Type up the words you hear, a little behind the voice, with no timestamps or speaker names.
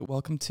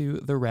welcome to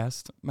The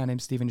Rest. My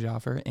name's Stephen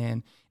Joffer,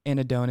 and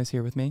Anna Doan is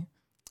here with me.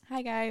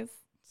 Hi, guys.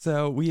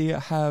 So we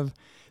have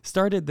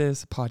started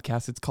this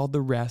podcast. It's called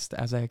The Rest,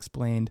 as I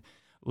explained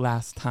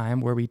last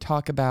time, where we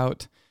talk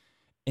about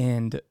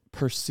and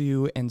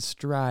pursue and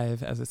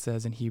strive, as it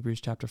says in Hebrews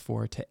chapter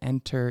 4, to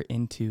enter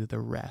into the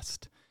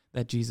rest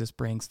that Jesus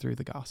brings through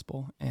the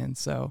gospel. And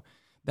so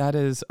that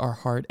is our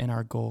heart and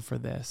our goal for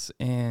this.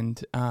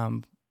 And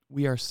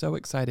we are so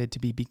excited to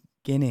be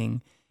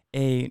beginning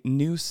a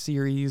new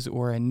series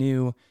or a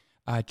new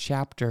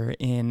chapter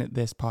in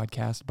this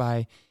podcast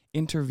by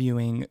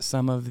interviewing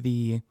some of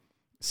the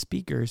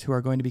speakers who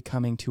are going to be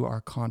coming to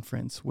our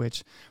conference,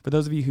 which for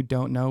those of you who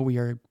don't know, we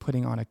are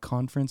putting on a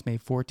conference May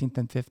 14th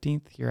and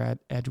 15th here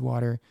at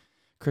Edgewater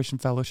Christian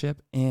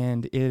Fellowship.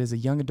 And it is a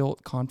young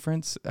adult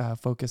conference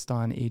focused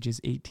on ages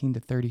 18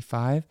 to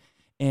 35.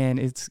 And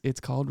it's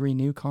called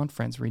Renew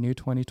Conference, Renew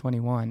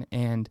 2021.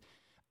 And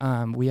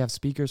we have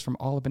speakers from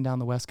all up and down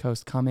the West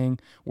Coast coming,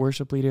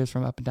 worship leaders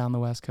from up and down the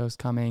West Coast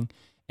coming.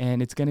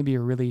 And it's going to be a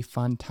really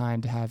fun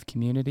time to have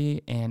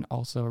community, and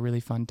also a really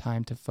fun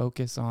time to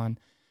focus on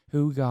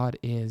who God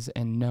is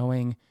and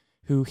knowing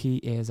who he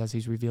is as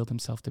he's revealed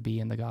himself to be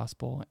in the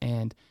gospel.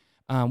 And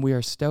we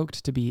are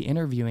stoked to be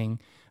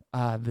interviewing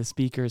the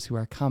speakers who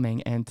are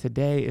coming. And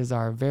today is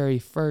our very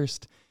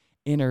first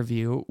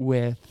interview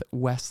with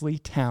Wesley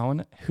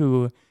Town,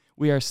 who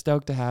we are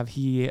stoked to have.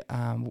 He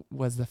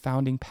was the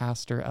founding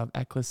pastor of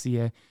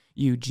Ecclesia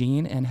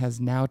Eugene and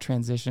has now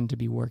transitioned to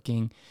be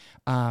working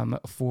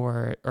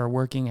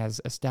working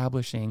as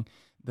establishing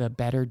the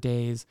Better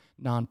Days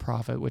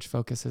nonprofit, which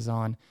focuses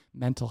on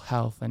mental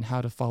health and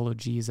how to follow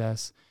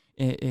Jesus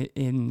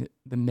in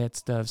the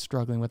midst of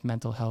struggling with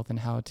mental health and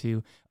how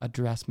to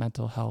address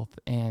mental health.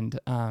 And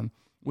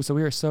so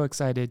we are so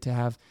excited to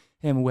have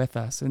him with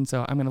us. And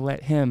so I'm going to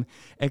let him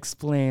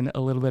explain a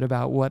little bit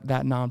about what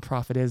that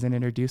nonprofit is and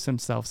introduce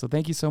himself. So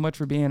thank you so much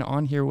for being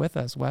on here with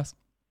us, Wes.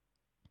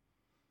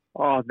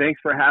 Oh, thanks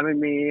for having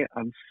me.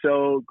 I'm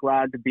so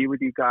glad to be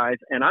with you guys.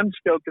 And I'm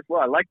stoked as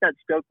well. I like that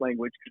stoked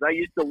language because I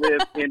used to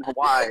live in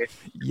Hawaii.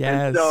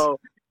 Yes. And so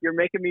you're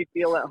making me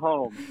feel at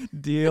home.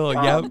 Deal.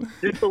 Yep.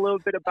 Just a little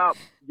bit about,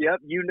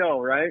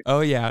 right?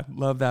 Oh, yeah.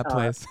 Love that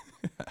place.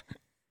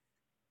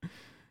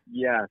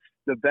 Yes,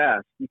 the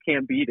best. You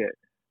can't beat it.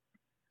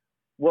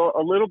 Well,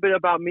 a little bit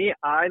about me.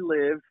 I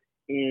live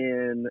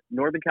in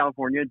Northern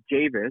California,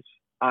 Davis.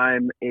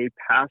 I'm a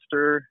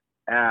pastor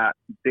at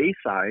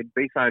Bayside.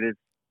 Bayside is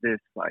this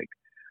like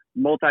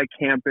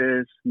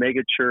multi-campus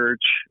mega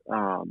church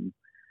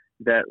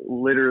that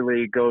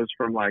literally goes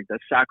from like the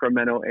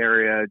Sacramento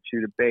area to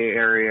the Bay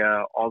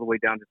Area all the way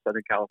down to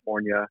Southern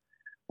California.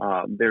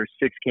 There's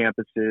 6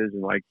 campuses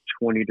and like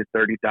 20 to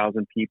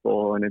 30,000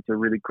 people, and it's a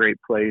really great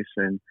place.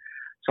 And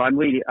so I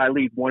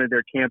lead one of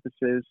their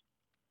campuses.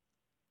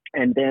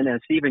 And then, as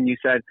Stephen, you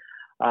said,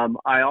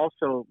 I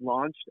also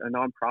launched a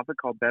nonprofit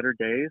called Better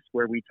Days,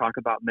 where we talk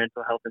about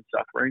mental health and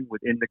suffering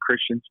within the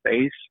Christian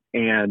space,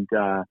 and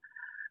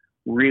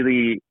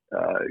really,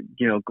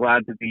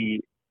 glad to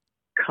be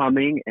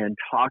coming and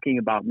talking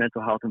about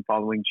mental health and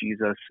following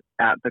Jesus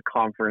at the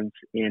conference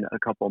in a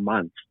couple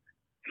months.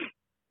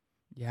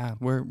 Yeah,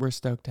 we're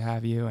stoked to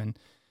have you, and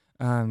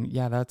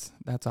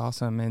that's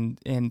awesome.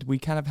 And we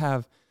kind of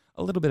have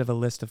a little bit of a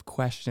list of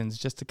questions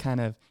just to kind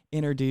of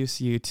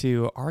introduce you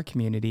to our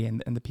community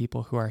and the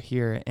people who are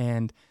here.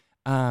 And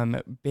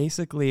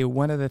basically,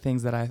 one of the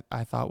things that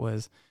I thought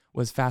was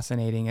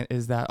fascinating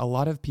is that a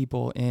lot of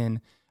people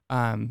in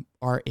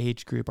our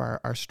age group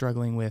are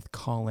struggling with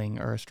calling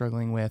or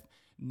struggling with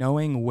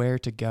knowing where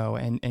to go.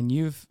 And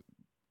you've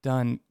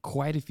done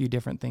quite a few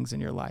different things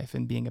in your life,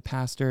 and being a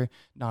pastor,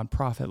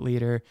 nonprofit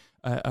leader,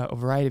 a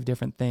variety of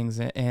different things.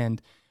 And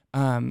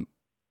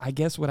I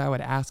guess what I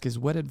would ask is,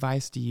 what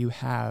advice do you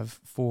have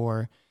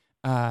for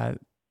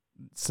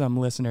some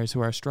listeners who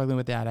are struggling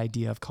with that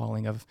idea of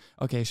calling of,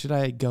 okay, should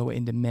I go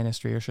into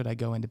ministry, or should I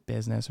go into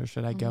business, or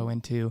should I go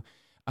into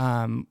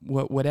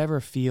whatever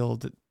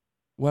field?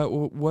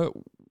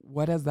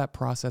 What has that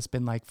process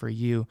been like for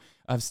you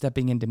of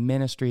stepping into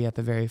ministry at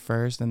the very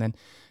first, and then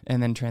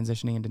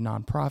transitioning into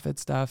nonprofit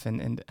stuff,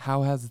 and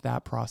how has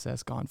that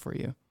process gone for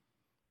you?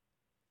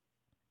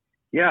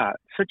 Yeah,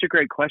 such a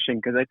great question,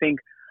 because I think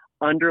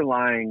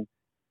underlying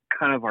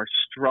kind of our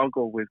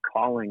struggle with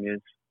calling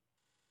is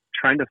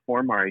trying to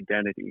form our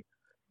identity.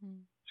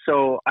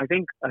 So I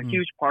think a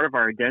huge part of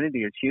our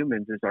identity as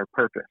humans is our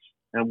purpose.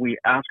 And we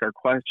ask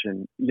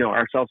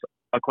ourselves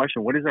a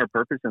question, what is our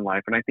purpose in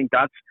life? And I think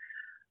that's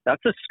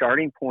a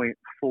starting point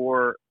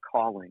for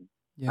calling.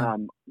 Yeah.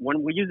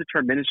 When we use the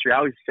term ministry, I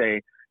always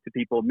say to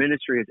people,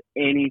 ministry is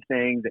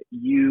anything that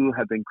you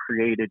have been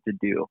created to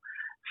do.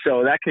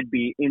 So that could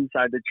be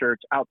inside the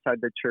church, outside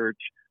the church,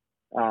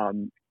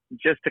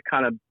 just to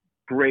kind of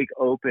break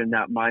open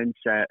that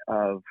mindset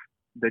of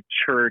the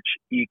church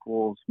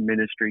equals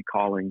ministry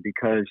calling,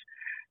 because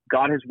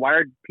God has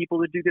wired people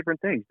to do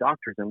different things,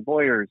 doctors and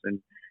lawyers and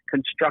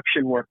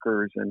construction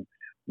workers and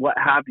what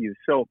have you.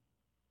 So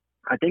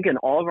I think in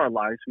all of our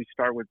lives, we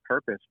start with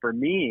purpose. For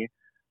me,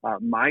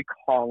 my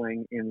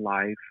calling in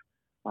life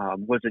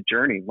was a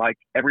journey like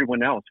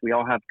everyone else. We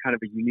all have kind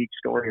of a unique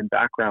story and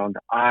background.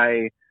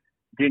 I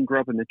didn't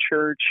grow up in the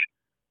church.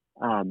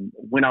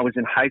 When I was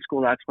in high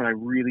school, that's when I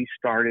really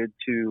started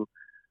to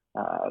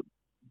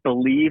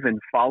believe and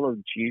follow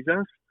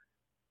Jesus.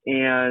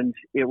 And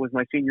it was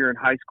my senior year in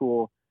high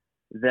school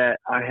that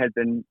I had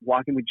been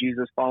walking with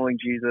Jesus, following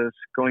Jesus,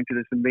 going to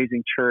this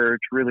amazing church,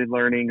 really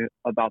learning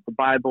about the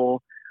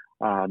Bible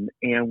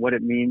and what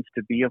it means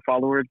to be a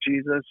follower of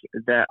Jesus,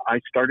 that I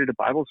started a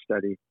Bible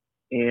study.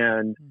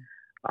 And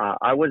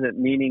I wasn't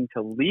meaning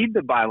to lead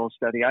the Bible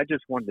study. I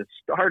just wanted to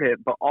start it.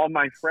 But all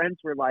my friends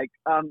were like,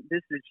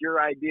 this is your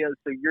idea,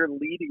 so you're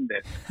leading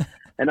this.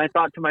 And I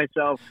thought to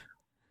myself,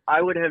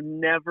 I would have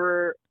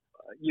never,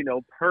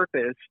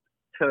 purposed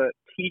to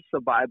teach the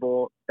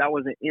Bible. That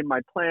wasn't in my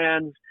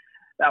plans.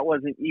 That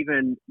wasn't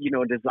even,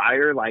 a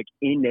desire like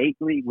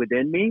innately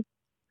within me.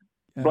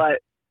 Yeah. But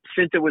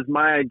since it was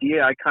my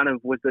idea, I kind of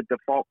was the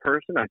default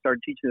person. I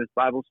started teaching this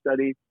Bible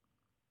study.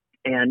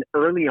 And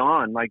early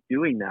on, like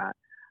doing that,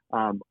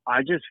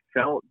 I just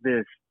felt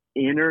this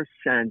inner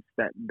sense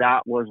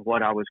that was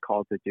what I was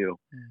called to do.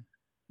 Mm.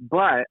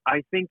 But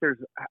I think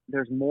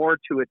there's more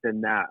to it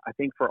than that. I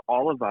think for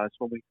all of us,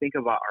 when we think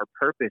about our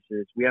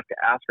purposes, we have to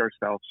ask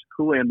ourselves,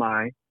 who am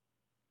I?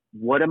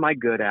 What am I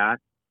good at?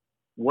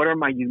 What are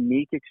my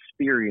unique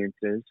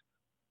experiences?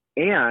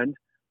 And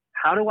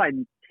how do I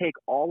take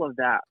all of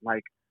that,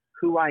 like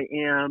who I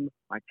am,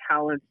 my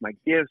talents, my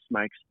gifts,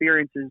 my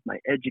experiences, my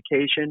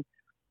education,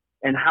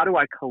 and how do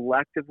I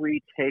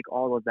collectively take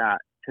all of that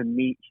to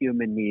meet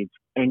human needs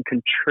and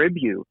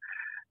contribute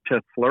to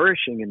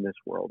flourishing in this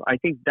world? I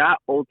think that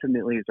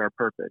ultimately is our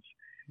purpose.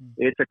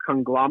 It's a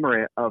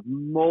conglomerate of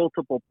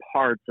multiple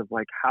parts of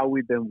like how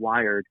we've been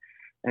wired,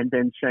 and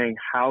then saying,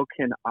 how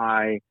can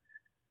I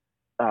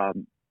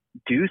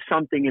do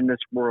something in this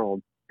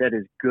world that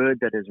is good,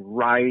 that is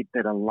right,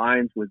 that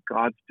aligns with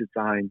God's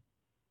design.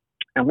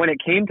 And when it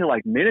came to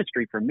like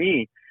ministry for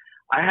me,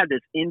 I had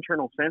this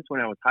internal sense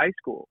when I was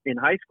in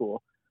high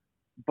school,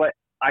 but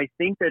I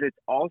think that it's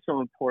also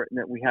important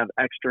that we have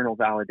external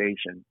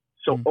validation.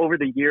 So over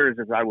the years,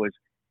 as I was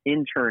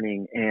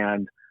interning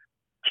and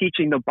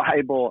teaching the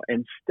Bible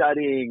and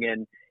studying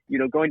and,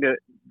 going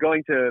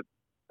to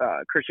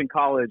Christian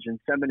college and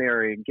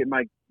seminary and get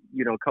my,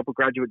 a couple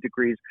graduate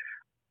degrees,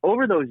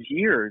 over those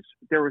years,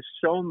 there was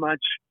so much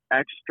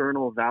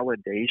external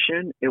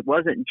validation. It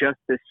wasn't just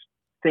this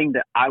thing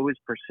that I was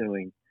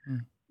pursuing.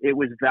 It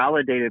was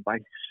validated by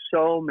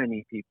so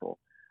many people,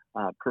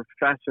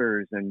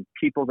 professors and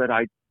people that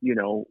I,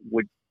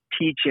 would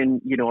teach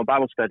in, a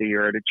Bible study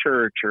or at a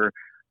church or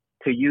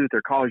to youth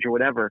or college or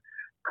whatever,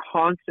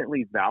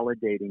 constantly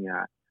validating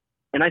that.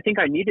 And I think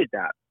I needed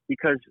that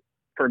because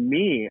for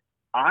me,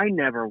 I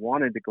never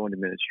wanted to go into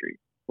ministry,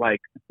 like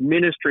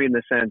ministry in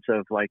the sense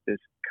of like this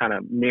kind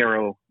of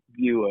narrow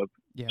view of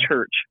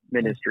church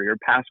ministry or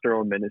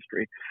pastoral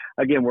ministry.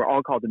 Again, we're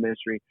all called to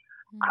ministry.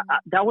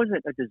 That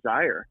wasn't a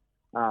desire.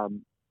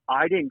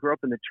 I didn't grow up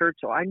in the church,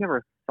 so I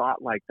never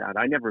thought like that.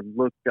 I never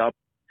looked up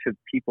to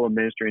people in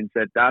ministry and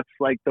said, that's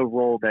like the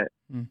role that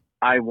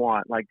I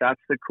want. Like, that's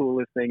the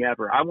coolest thing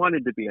ever. I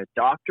wanted to be a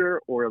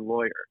doctor or a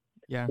lawyer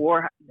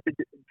or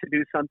to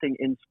do something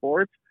in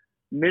sports.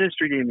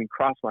 Ministry didn't even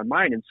cross my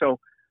mind. And so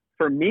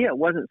for me, it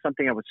wasn't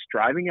something I was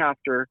striving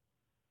after.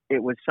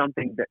 It was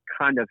something that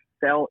kind of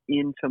fell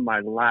into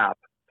my lap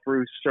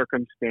through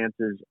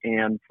circumstances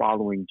and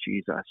following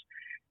Jesus.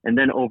 And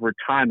then over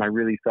time, I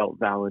really felt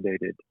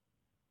validated.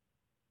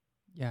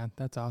 Yeah,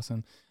 that's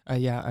awesome.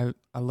 I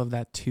love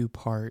that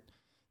two-part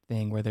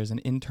thing where there's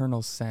an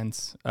internal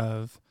sense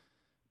of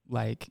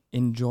like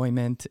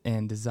enjoyment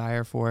and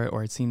desire for it,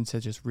 or it seems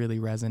to just really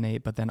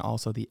resonate, but then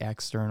also the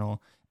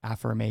external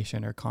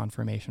affirmation or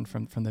confirmation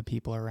from the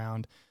people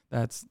around.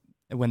 That's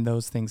when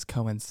those things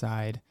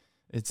coincide,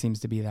 it seems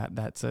to be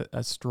that's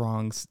a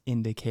strong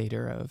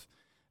indicator of,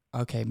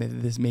 okay,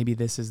 maybe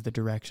this is the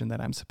direction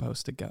that I'm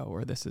supposed to go,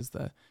 or this is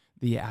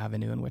the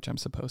avenue in which I'm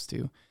supposed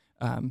to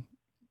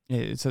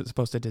it's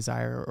supposed to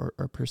desire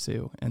or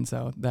pursue. And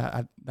so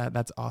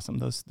that's awesome.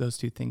 Those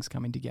two things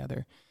coming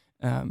together.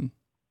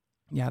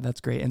 Yeah,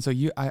 that's great. And so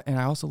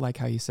I also like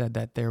how you said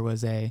that there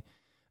was it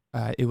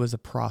was a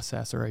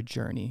process or a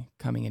journey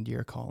coming into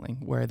your calling,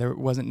 where there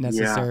wasn't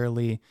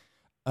necessarily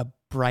a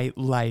bright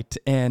light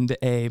and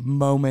a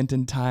moment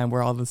in time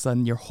where all of a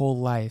sudden your whole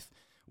life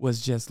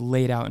was just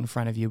laid out in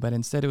front of you, but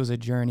instead it was a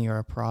journey or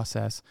a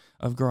process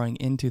of growing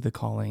into the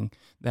calling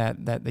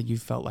that you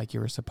felt like you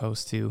were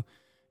supposed to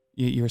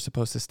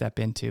step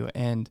into.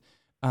 And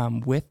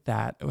with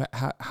that,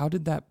 how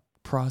did that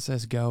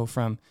process go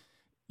from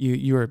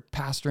you were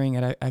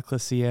pastoring at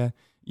Ecclesia,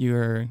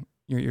 you're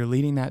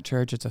leading that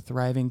church, it's a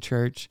thriving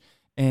church,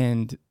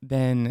 and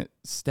then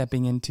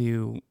stepping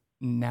into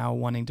now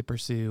wanting to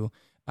pursue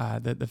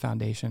the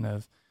foundation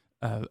of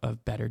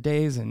Better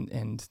Days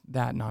and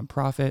that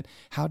nonprofit.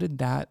 How did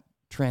that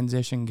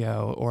transition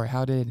go, or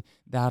how did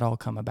that all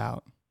come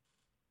about?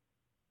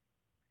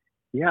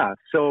 Yeah,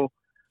 so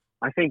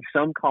I think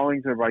some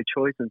callings are by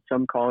choice and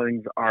some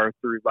callings are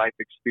through life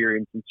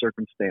experience and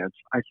circumstance.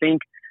 I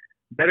think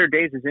Better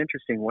Days is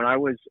interesting. When I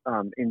was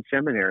in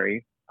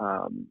seminary,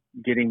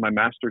 getting my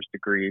master's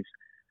degrees,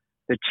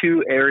 the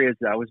two areas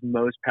that I was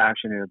most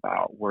passionate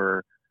about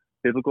were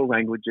biblical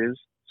languages.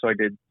 So I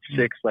did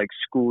 6 like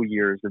school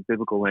years of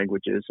biblical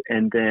languages,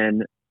 and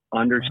then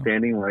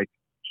understanding like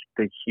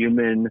the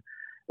human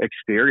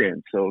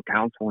experience. So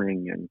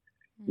counseling and,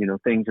 you know,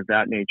 things of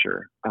that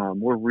nature,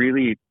 were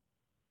really,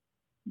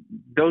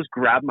 those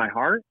grabbed my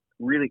heart,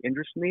 really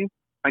interest me.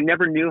 I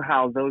never knew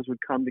how those would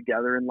come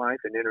together in life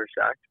and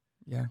intersect.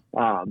 Yeah.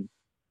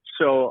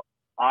 So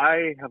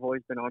I have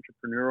always been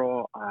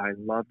entrepreneurial. I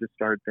love to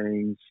start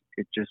things.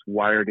 It just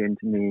wired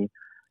into me.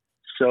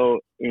 So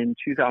in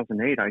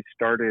 2008, I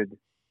started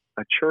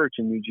a church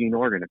in Eugene,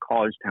 Oregon, a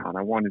college town.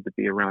 I wanted to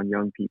be around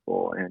young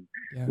people and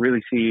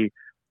really see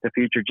the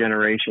future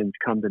generations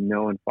come to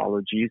know and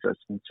follow Jesus.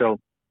 And so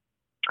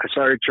I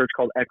started a church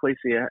called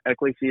Ecclesia.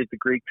 Ecclesia is the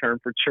Greek term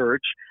for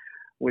church,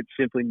 which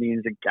simply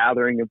means a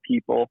gathering of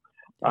people.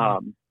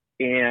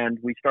 And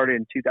we started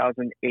in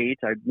 2008.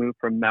 I moved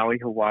from Maui,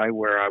 Hawaii,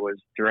 where I was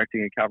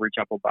directing a Calvary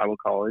Chapel Bible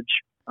College,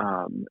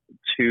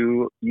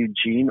 to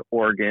Eugene,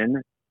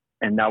 Oregon.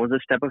 And that was a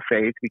step of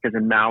faith, because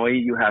in Maui,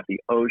 you have the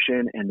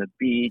ocean and the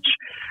beach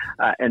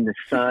and the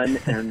sun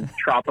and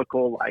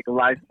tropical like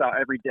lifestyle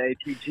every day.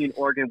 To Eugene,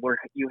 Oregon, where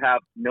you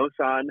have no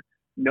sun,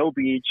 no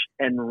beach,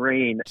 and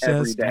rain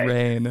every day.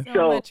 Rain.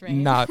 So much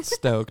rain. Not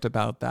stoked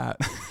about that.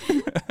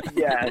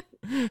 Yes,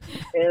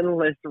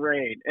 endless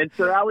rain. And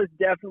so that was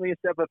definitely a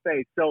step of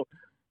faith. So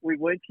we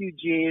went to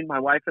Eugene, my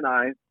wife and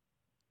I.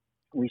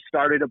 We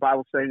started a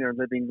Bible study in our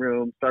living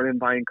room, started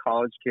inviting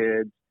college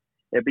kids.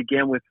 It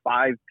began with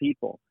 5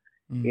 people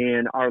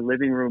in our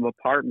living room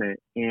apartment.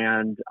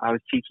 And I was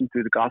teaching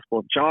through the Gospel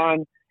of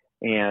John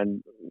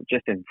and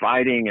just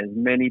inviting as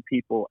many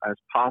people as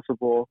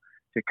possible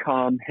to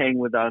come hang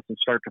with us and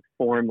start to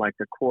form like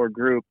the core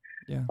group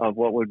of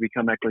what would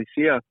become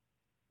Ecclesia.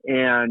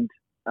 And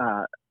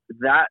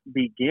that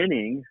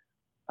beginning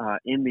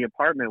in the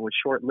apartment was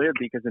short-lived,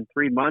 because in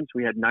 3 months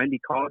we had 90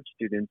 college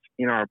students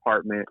in our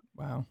apartment.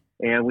 Wow.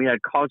 And we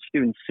had college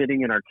students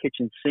sitting in our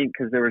kitchen sink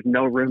because there was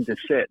no room to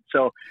sit.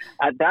 So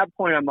at that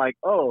point, I'm like,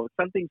 oh,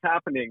 something's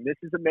happening. This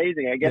is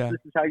amazing. I guess this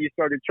is how you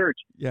start a church.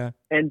 Yeah.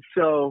 And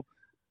so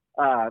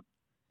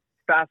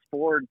fast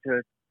forward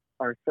to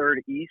our third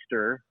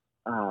Easter,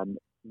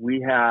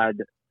 we had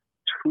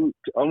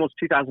almost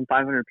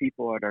 2,500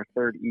 people at our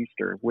third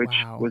Easter, which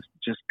was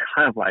just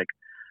kind of like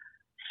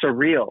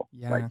surreal.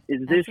 Like,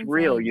 is this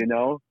real? You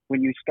know,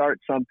 when you start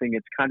something,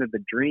 it's kind of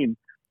the dream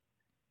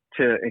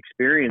to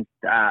experience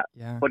that.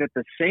 But at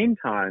the same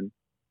time,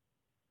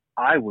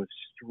 I was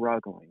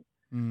struggling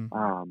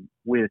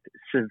with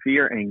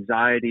severe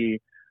anxiety,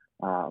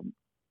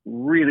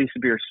 really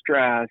severe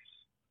stress,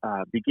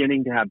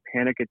 beginning to have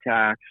panic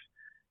attacks.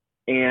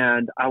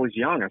 And I was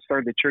young. I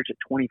started the church at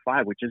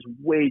 25, which is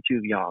way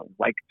too young,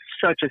 like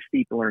such a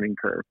steep learning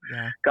curve.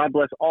 God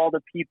bless all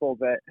the people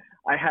that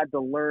I had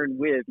to learn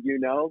with, you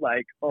know,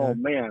 like, oh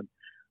man,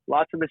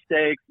 lots of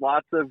mistakes,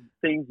 lots of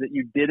things that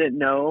you didn't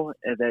know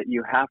and that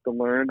you have to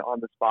learn on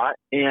the spot.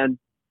 And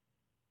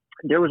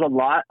there was a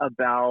lot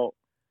about,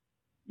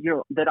 you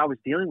know, that I was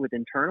dealing with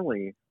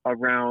internally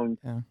around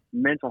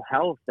mental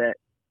health, that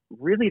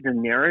really the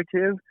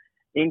narrative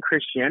in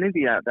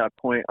Christianity at that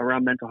point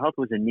around mental health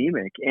was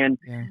anemic. And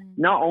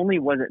not only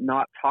was it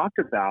not talked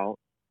about,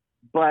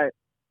 but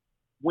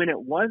when it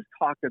was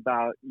talked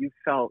about, you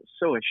felt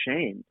so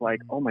ashamed, like,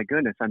 oh my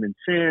goodness, I'm in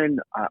sin.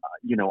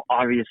 You know,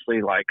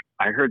 obviously, like,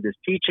 I heard this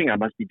teaching, I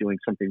must be doing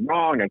something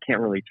wrong. I can't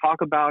really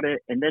talk about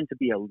it. And then to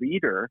be a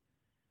leader,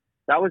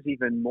 that was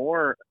even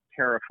more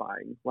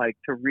terrifying, like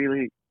to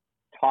really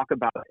talk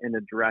about it and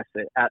address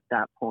it at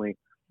that point.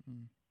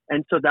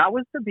 And so that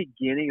was the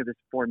beginning of this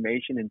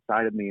formation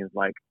inside of me, is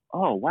like,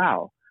 oh,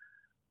 wow,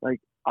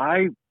 like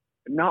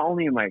not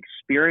only am I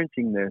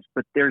experiencing this,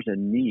 but there's a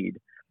need.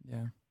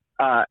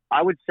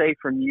 I would say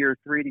from year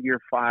 3 to year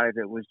 5,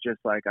 it was just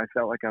like, I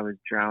felt like I was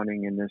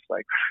drowning in this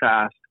like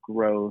fast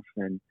growth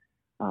and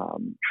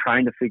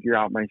trying to figure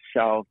out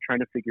myself, trying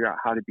to figure out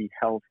how to be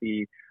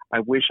healthy. I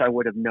wish I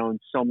would have known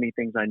so many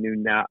things I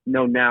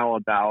know now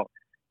about,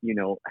 you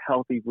know,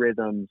 healthy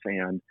rhythms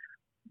and,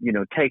 you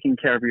know, taking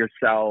care of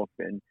yourself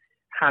and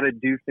how to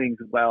do things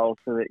well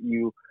so that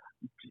you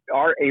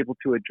are able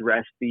to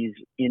address these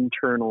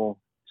internal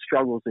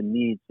struggles and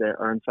needs that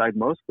are inside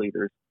most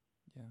leaders.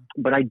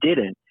 But I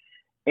didn't.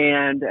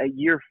 And at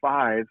year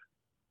 5,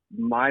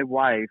 my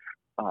wife,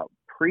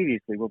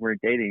 previously when we were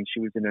dating, she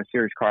was in a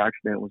serious car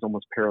accident, was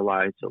almost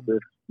paralyzed, so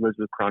lives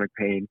with chronic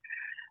pain.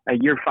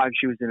 At year 5,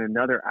 she was in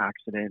another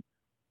accident.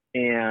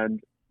 And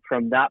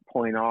from that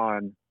point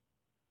on,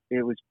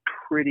 it was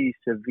pretty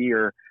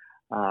severe.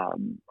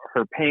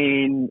 Her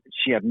pain,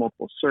 she had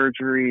multiple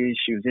surgeries.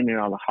 She was in and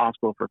out of the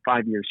hospital for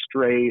 5 years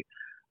straight.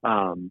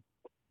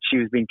 She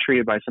was being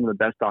treated by some of the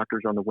best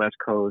doctors on the West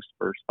Coast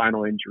for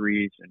spinal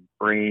injuries and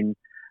brain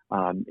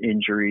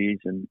injuries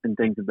and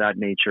things of that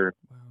nature.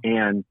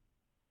 And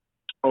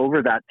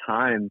over that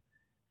time,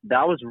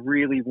 that was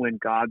really when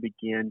God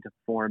began to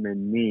form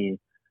in me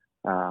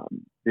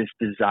this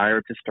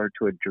desire to start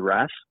to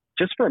address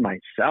just for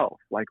myself,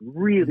 like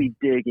really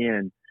dig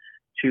in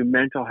to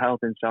mental health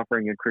and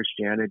suffering in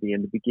Christianity,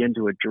 and to begin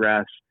to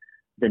address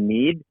the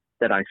need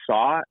that I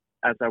saw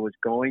as I was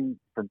going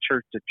from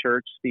church to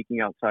church,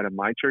 speaking outside of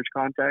my church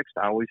context.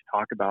 I always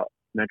talk about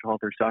mental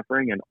health or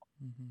suffering, and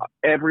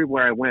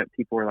everywhere I went,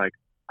 people were like,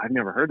 I've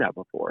never heard that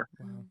before,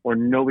 or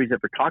nobody's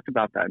ever talked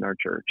about that in our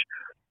church.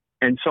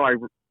 And so I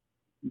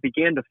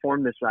began to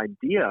form this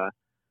idea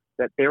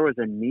that there was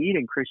a need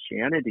in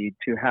Christianity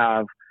to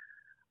have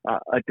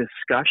a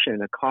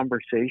discussion, a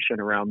conversation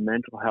around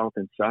mental health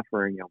and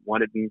suffering, and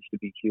what it means to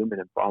be human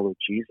and follow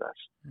Jesus,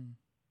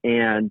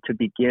 and to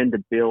begin to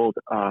build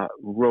a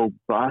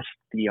robust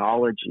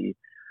theology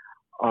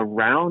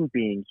around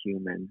being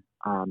human,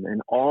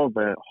 and all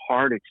the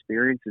hard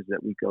experiences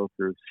that we go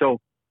through. So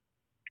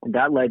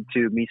that led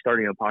to me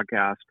starting a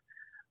podcast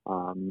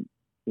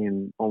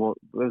in almost,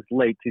 it was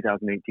late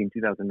 2018,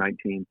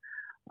 2019.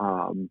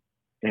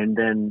 And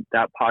then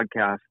that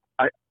podcast,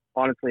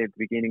 honestly, at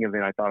the beginning of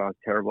it, I thought I was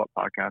terrible at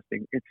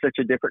podcasting. It's such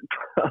a different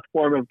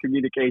form of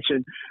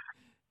communication.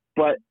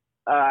 But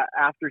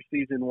after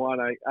season one,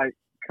 I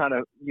kind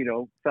of,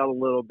 felt a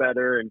little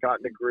better and got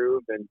in the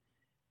groove, and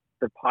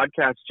the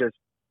podcast just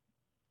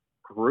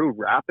grew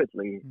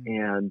rapidly.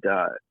 And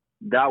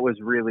that was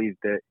really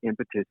the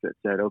impetus that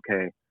said,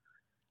 okay,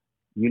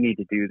 you need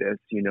to do this.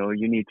 You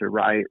need to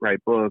write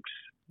books,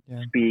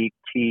 speak,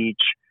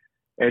 teach,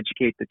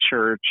 educate the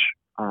church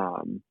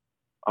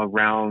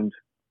around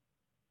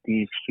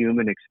these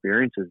human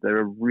experiences that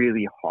are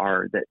really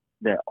hard,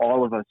 that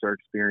all of us are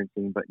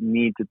experiencing, but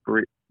need to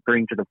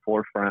bring to the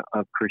forefront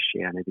of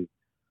Christianity.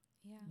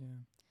 Yeah.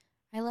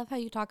 I love how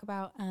you talk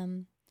about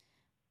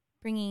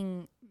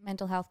bringing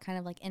mental health kind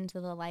of like into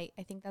the light.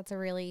 I think that's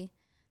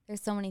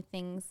there's so many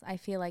things I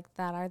feel like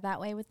that are that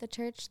way with the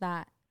church,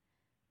 that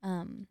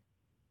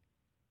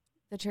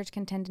the church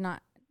can tend to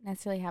not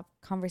necessarily have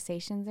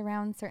conversations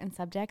around certain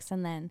subjects.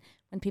 And then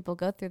when people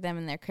go through them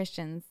and they're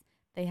Christians,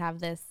 they have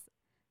this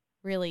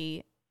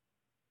really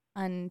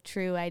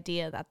untrue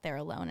idea that they're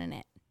alone in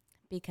it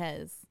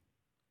because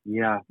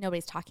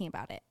nobody's talking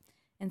about it.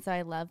 And so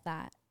I love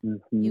that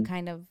you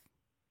kind of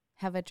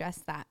have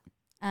addressed that.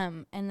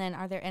 And then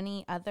are there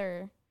any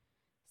other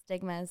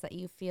stigmas that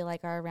you feel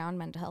like are around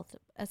mental health,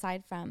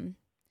 aside from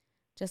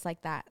just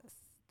like that,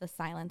 the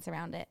silence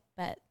around it,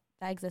 but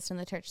that exists in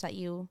the church that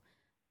you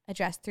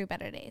address through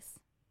Better Days?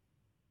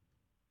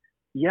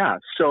 Yeah.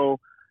 So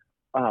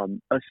a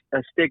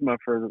stigma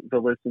for the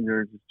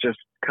listeners is just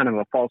kind of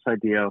a false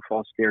idea, a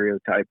false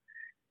stereotype.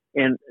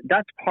 And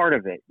that's part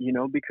of it,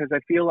 because I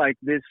feel like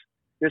this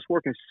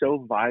work is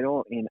so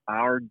vital in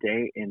our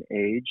day and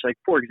age. Like,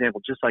 for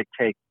example, just like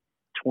take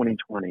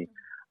 2020.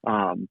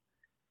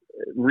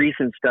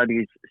 Recent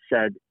studies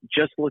said,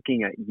 just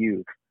looking at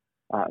youth,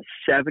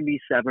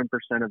 77%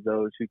 of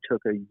those who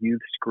took a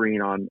youth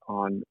screen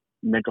on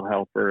mental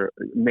health for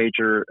a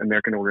major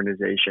American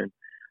organization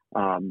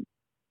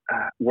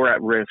were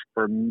at risk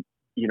for,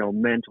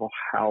 mental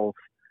health,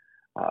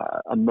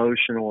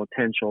 emotional,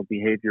 attentional,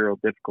 behavioral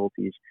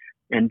difficulties.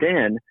 And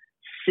then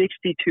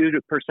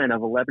 62%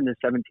 of 11 to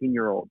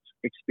 17-year-olds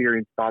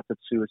experience thoughts of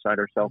suicide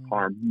or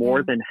self-harm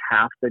more than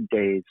half the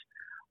days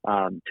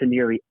to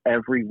nearly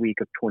every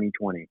week of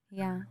 2020.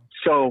 Yeah.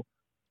 So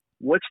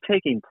what's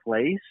taking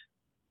place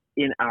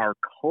in our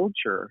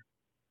culture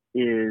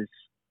is,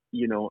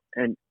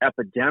 an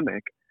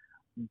epidemic.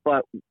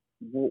 But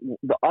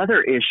the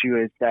other issue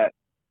is that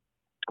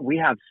we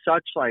have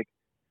such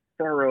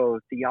thorough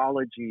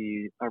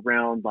theology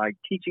around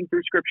teaching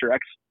through scripture,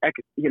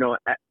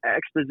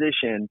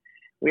 exposition.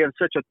 We have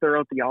such a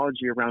thorough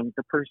theology around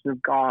the person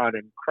of God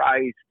and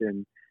Christ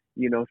and,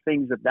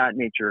 things of that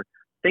nature,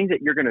 things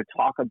that you're going to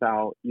talk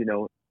about,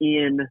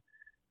 in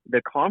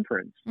the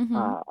conference,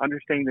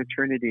 understanding the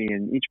Trinity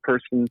and each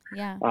person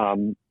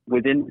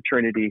within the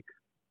Trinity.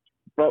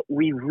 But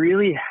we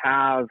really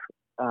have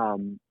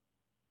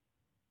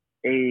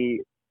a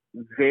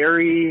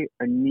very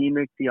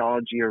anemic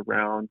theology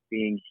around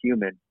being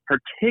human,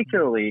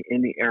 particularly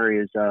in the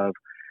areas of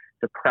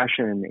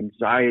depression,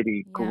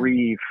 anxiety,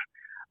 grief,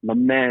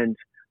 lament,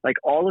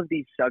 all of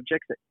these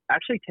subjects that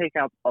actually take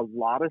up a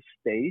lot of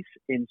space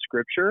in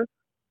Scripture,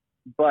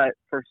 but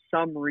for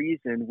some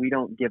reason we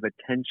don't give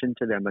attention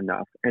to them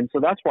enough. And so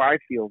that's where I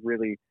feel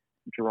really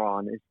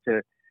drawn, is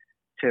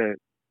to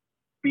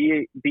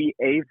be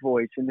a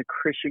voice in the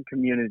Christian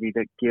community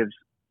that gives,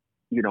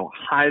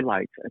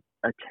 highlights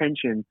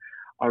attention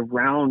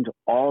around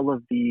all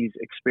of these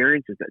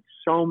experiences that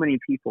so many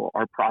people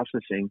are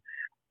processing,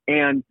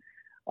 and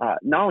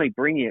not only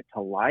bringing it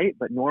to light,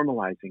 but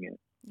normalizing it.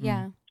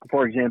 Yeah.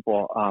 For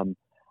example,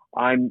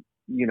 I'm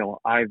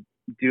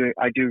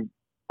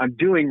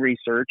doing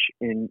research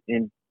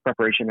in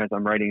preparation as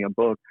I'm writing a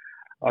book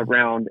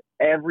around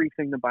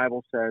everything the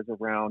Bible says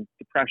around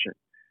depression.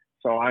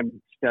 So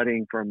I'm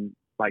studying from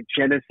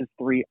Genesis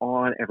 3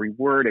 on, every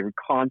word, every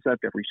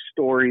concept, every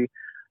story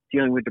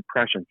dealing with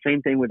depression.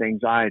 Same thing with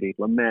anxiety,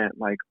 lament,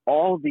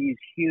 all these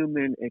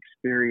human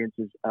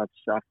experiences of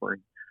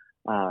suffering,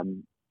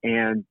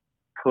 and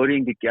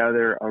putting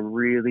together a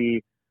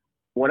really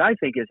what I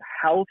think is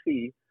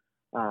healthy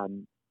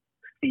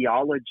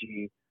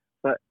theology,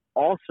 but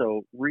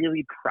also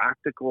really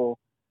practical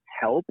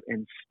help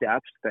and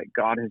steps that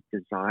God has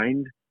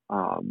designed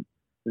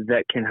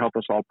that can help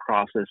us all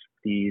process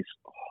these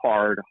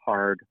hard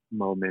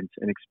moments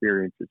and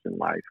experiences in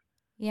life.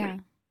 Yeah.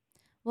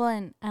 Well,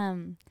 and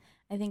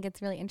I think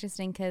it's really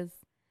interesting because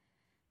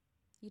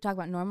you talk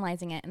about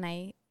normalizing it,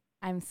 and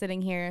I'm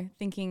sitting here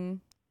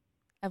thinking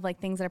of like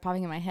things that are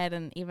popping in my head,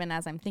 and even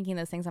as I'm thinking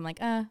those things, I'm like,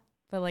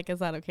 but like, is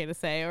that okay to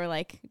say? Or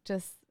like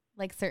just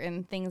like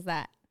certain things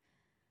that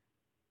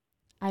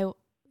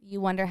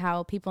you wonder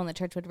how people in the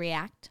church would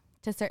react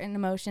to certain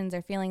emotions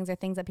or feelings or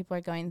things that people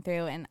are going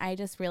through. And I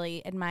just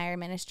really admire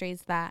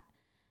ministries that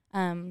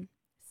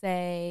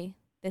say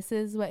this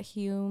is what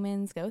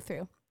humans go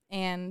through,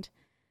 and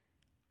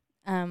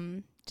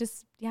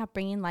just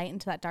bringing light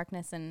into that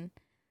darkness and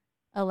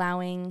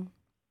allowing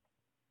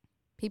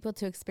people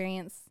to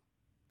experience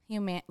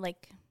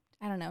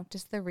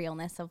just the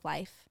realness of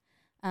life,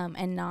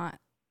 and not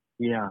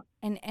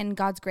and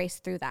God's grace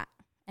through that,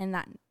 and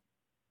that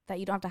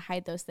you don't have to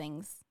hide those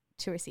things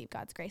to receive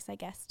God's grace, I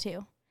guess,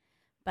 too.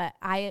 But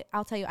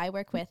I'll tell you, I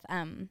work with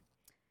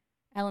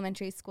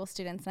elementary school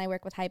students, and I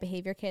work with high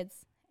behavior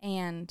kids,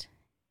 and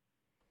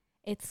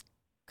it's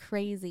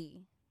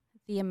crazy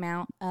the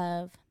amount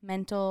of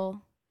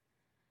mental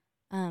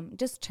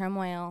just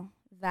turmoil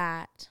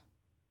that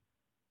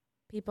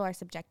people are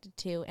subjected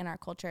to in our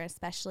culture,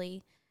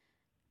 especially,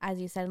 as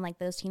you said, in like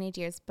those teenage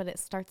years. But it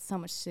starts so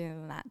much sooner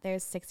than that.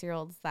 There's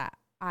 6-year-olds that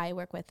I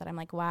work with that I'm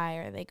like, why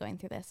are they going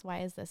through this?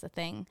 Why is this a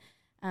thing?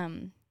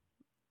 And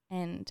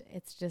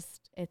it's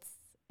just,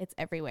 it's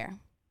everywhere.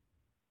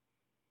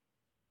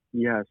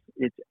 Yes,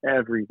 it's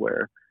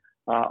everywhere.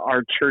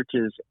 Our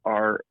churches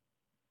are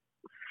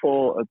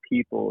full of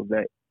people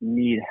that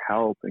need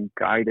help and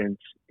guidance,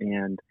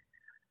 and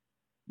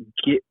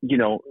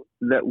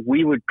that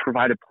we would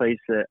provide a place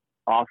that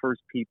offers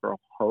people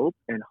hope,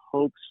 and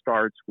hope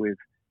starts with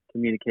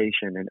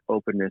communication and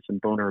openness and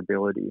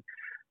vulnerability.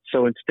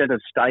 So instead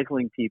of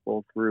stifling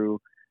people through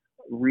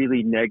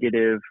really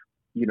negative,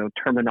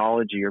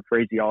 terminology or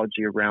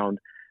phraseology around,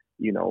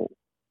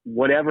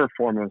 whatever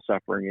form of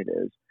suffering it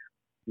is,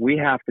 we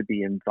have to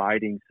be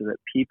inviting so that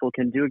people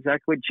can do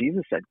exactly what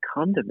Jesus said: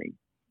 come to me,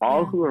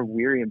 all who are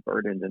weary and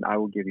burdened, and I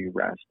will give you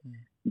rest.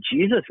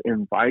 Jesus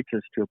invites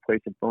us to a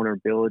place of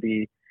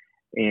vulnerability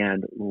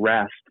and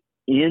rest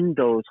in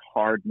those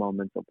hard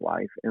moments of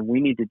life, and we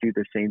need to do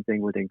the same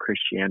thing within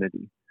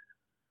Christianity.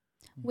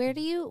 Where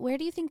do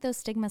you think those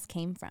stigmas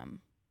came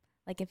from?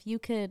 Like, if you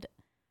could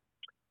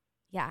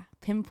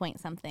pinpoint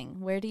something,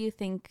 where do you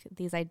think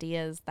these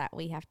ideas that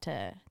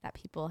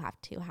people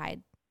have to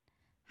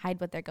hide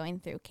what they're going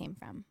through came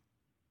from?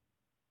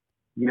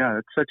 Yeah,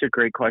 it's such a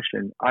great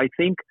question. I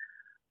think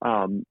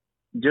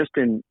just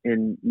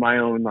in my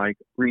own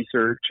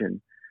research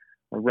and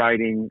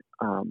writing,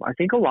 I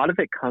think a lot of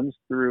it comes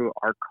through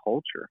our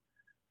culture.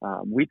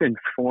 We've been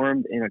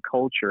formed in a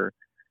culture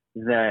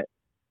that,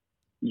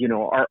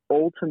 our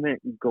ultimate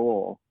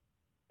goal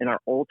and our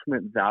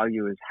ultimate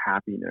value is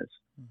happiness.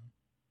 Mm-hmm.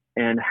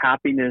 And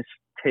happiness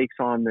takes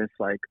on this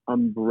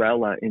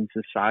umbrella in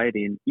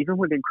society, and even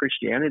within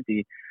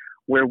Christianity,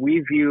 where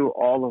we view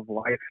all of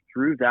life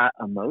through that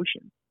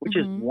emotion, which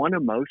is one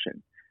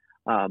emotion.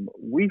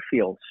 We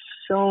feel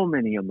so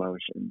many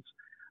emotions.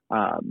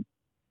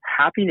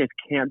 Happiness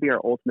can't be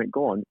our ultimate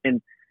goal.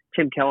 And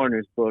Tim Keller, in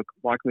his book,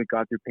 Walking with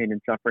God Through Pain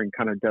and Suffering,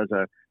 kind of does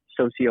a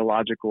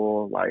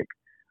sociological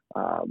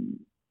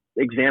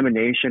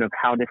examination of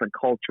how different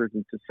cultures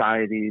and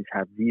societies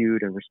have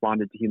viewed and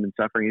responded to human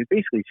suffering. It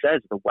basically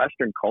says the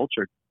Western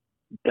culture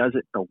does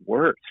it the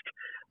worst.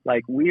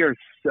 We are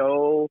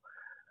so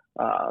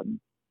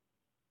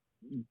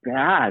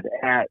bad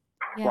at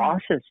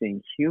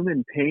processing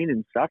human pain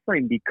and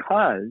suffering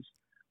because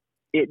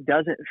it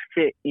doesn't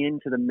fit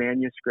into the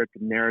manuscript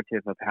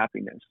narrative of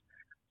happiness.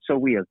 So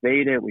we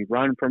evade it, we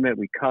run from it,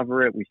 we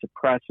cover it, we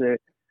suppress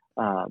it,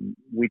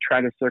 we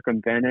try to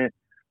circumvent it.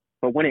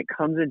 But when it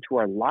comes into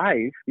our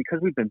life, because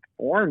we've been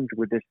formed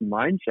with this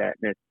mindset,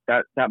 and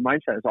that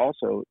mindset is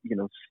also,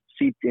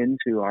 seeped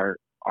into our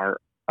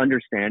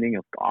understanding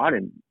of God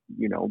and,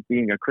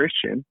 being a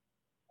Christian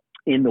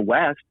in the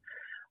West,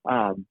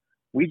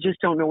 we just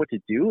don't know what to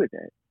do with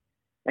it.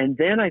 And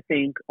then I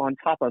think on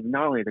top of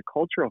not only the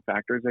cultural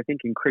factors, I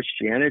think in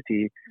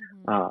Christianity,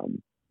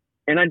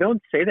 and I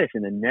don't say this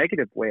in a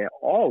negative way at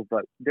all,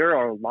 but there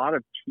are a lot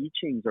of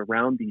teachings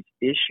around these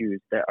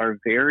issues that are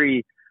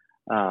very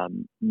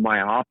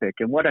myopic.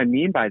 And what I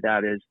mean by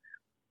that is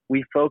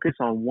we focus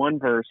on one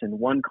verse in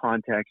one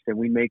context, and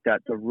we make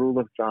that the rule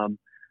of thumb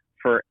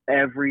for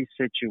every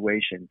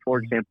situation. For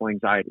example,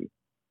 anxiety.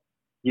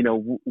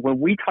 When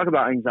we talk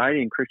about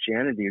anxiety in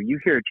Christianity, or you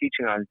hear a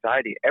teaching on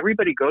anxiety,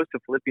 everybody goes to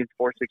Philippians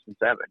 4, 6, and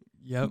 7.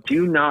 Yep.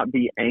 Do not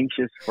be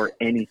anxious for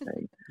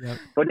anything. Yep.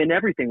 But in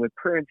everything, with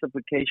prayer and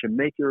supplication,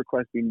 make your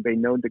requests be made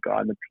known to God,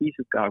 and the peace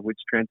of God, which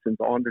transcends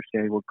all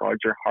understanding, will guard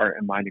your heart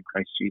and mind in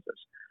Christ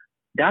Jesus.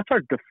 That's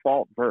our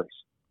default verse.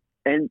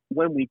 And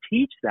when we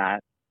teach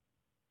that,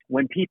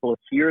 when people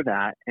hear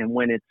that and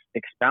when it's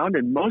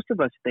expounded, most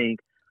of us think,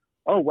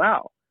 oh,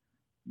 wow,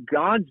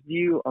 God's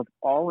view of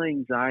all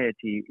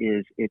anxiety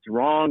is it's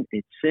wrong,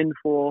 it's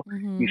sinful,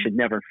 you should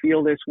never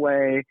feel this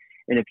way.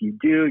 And if you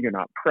do, you're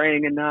not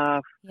praying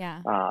enough.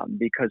 Yeah.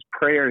 Because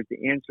prayer is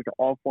the answer to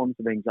all forms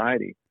of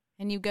anxiety.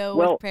 And you go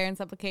with prayer and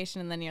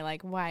supplication, and then you're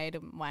like, why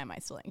am I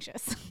still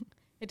anxious?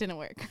 It didn't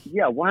work.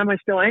 Yeah, why am I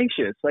still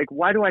anxious? Like,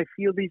 why do I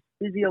feel these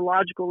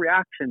physiological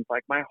reactions?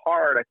 Like my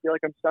heart, I feel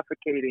like I'm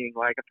suffocating.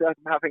 Like I feel like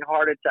I'm having a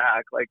heart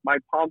attack. Like my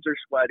palms are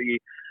sweaty.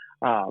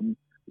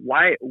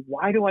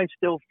 Why do I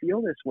still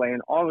feel this way?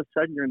 And all of a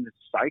sudden you're in this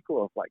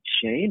cycle of like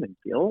shame and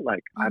guilt.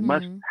 Like I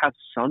must have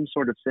some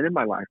sort of sin in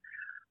my life.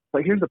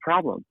 But here's the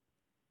problem.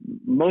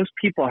 Most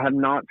people have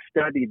not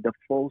studied the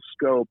full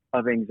scope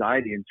of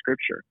anxiety in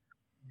Scripture.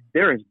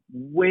 There is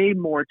way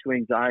more to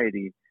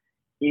anxiety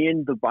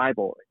in the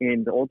Bible,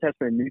 in the Old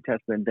Testament and New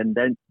Testament,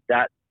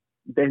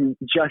 than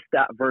just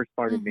that verse,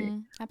 pardon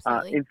me.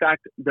 Absolutely. In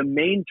fact, the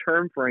main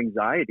term for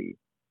anxiety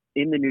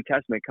in the New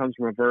Testament comes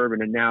from a verb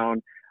and a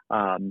noun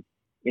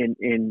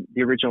in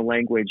the original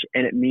language,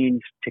 and it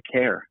means to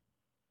care.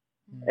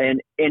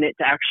 And it's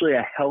actually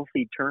a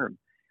healthy term.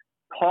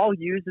 Paul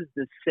uses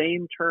the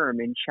same term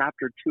in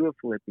chapter 2 of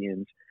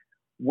Philippians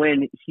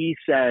when he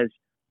says,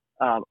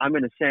 I'm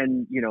going to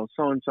send,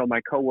 so-and-so, my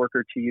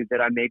coworker, to you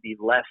that I may be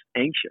less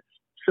anxious.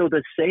 So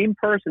the same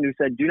person who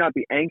said, do not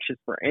be anxious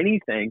for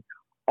anything,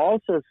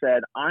 also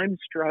said, I'm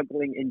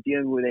struggling and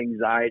dealing with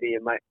anxiety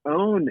in my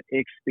own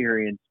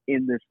experience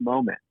in this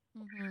moment.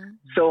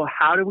 So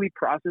how do we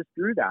process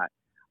through that?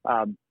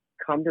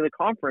 Come to the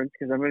conference,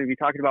 because I'm going to be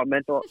talking about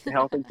mental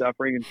health and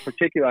suffering. In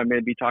particular, I'm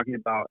going to be talking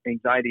about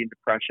anxiety and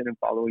depression and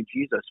following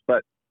Jesus.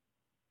 But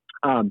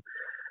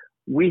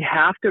we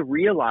have to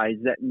realize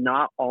that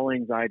not all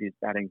anxiety is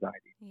bad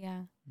anxiety.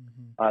 Yeah.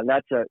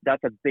 That's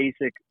a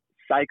basic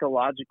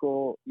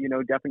psychological,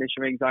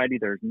 definition of anxiety.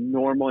 There's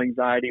normal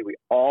anxiety. We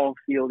all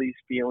feel these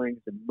feelings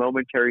in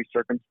momentary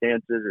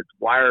circumstances. It's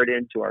wired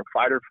into our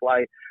fight or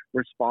flight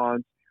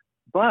response.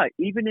 But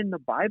even in the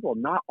Bible,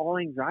 not all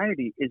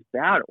anxiety is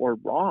bad or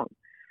wrong.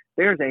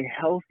 There's a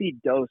healthy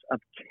dose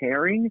of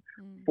caring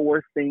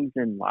for things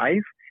in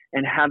life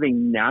and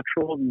having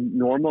natural,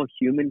 normal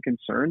human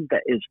concern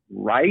that is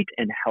right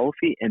and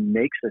healthy and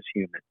makes us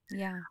human.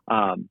 Yeah.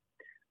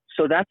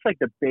 So that's like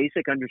the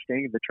basic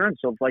understanding of the term.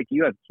 So if like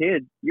you have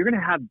kids, you're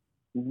going to have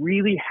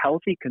really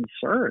healthy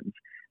concerns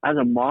as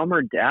a mom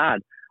or dad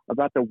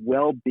about the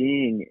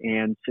well-being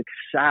and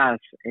success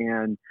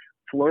and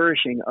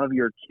flourishing of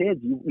your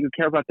kids. You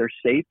care about their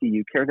safety.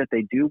 You care that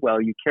they do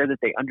well. You care that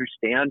they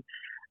understand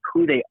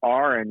who they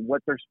are and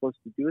what they're supposed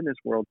to do in this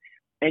world.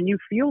 And you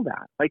feel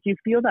that,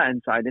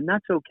 inside, and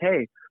that's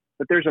okay.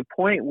 But there's a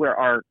point where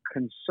our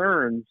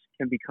concerns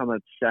can become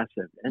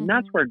obsessive. And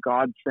that's where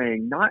God's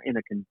saying, not in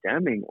a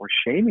condemning or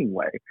shaming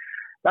way,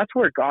 that's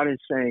where God is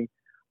saying,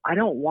 I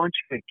don't want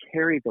you to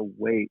carry the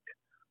weight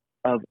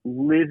of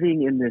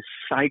living in this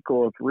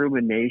cycle of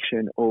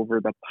rumination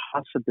over the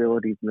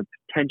possibilities and the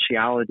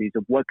potentialities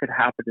of what could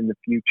happen in the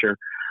future.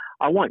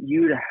 I want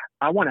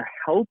to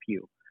help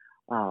you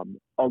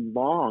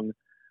along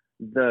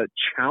the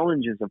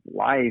challenges of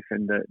life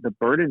and the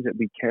burdens that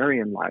we carry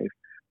in life.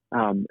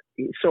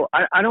 So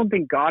I don't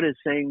think God is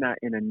saying that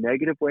in a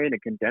negative way, in a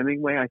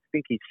condemning way. I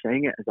think he's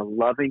saying it as a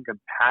loving,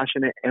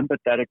 compassionate,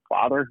 empathetic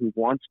father who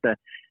wants to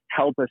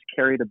help us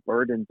carry the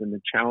burdens and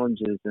the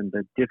challenges and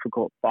the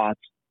difficult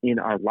thoughts in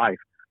our life.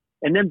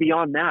 And then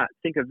beyond that,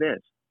 think of this.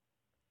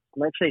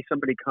 Let's say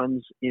somebody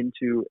comes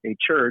into a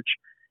church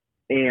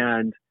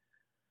and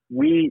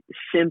we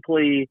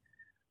simply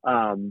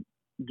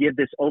give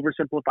this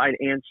oversimplified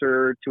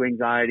answer to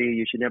anxiety.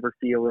 You should never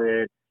feel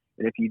it.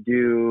 And if you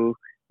do,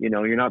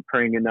 you're not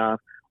praying enough.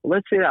 Well,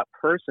 let's say that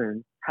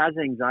person has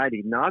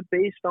anxiety, not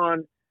based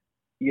on,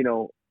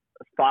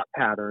 thought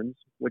patterns,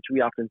 which we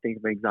often think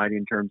of anxiety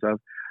in terms of,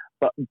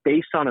 but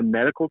based on a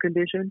medical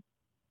condition.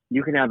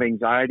 You can have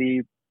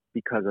anxiety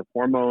because of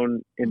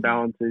hormone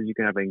imbalances. You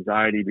can have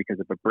anxiety because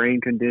of a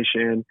brain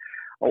condition.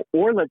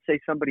 Or let's say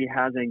somebody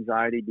has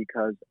anxiety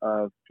because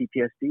of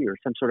PTSD or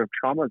some sort of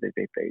trauma that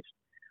they faced.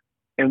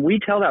 And we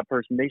tell that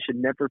person they should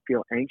never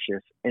feel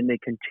anxious, and they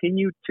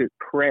continue to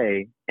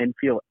pray and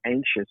feel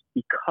anxious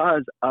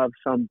because of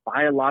some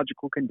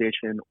biological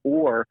condition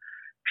or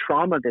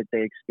trauma that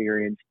they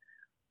experienced.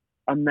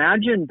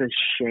 Imagine the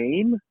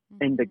shame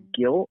and the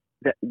guilt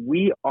that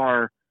we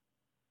are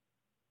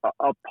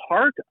a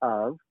part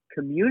of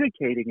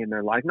communicating in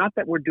their life. Not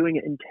that we're doing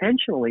it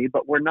intentionally,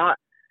 but we're not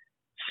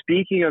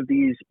speaking of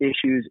these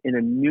issues in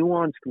a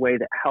nuanced way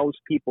that helps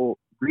people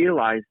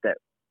realize that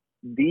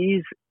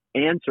these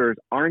answers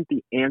aren't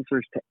the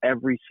answers to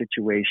every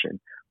situation.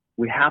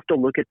 We have to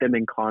look at them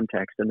in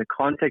context, and the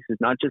context is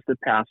not just the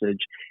passage,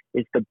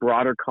 it's the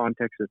broader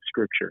context of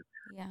Scripture.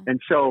 Yeah. And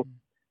so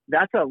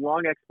that's a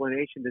long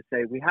explanation to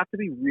say we have to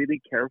be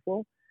really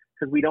careful,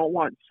 because we don't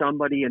want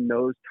somebody in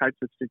those types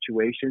of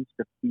situations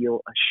to feel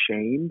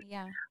ashamed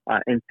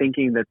and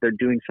thinking that they're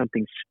doing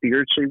something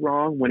spiritually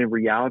wrong, when in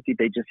reality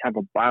they just have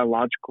a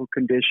biological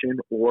condition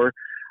or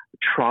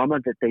trauma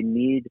that they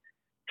need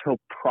to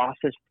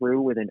process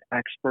through with an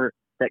expert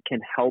that can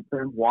help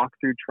them walk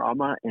through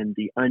trauma and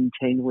the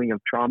untangling of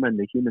trauma in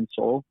the human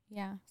soul.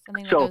 Yeah,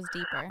 something that So goes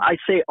deeper. I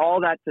say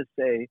all that to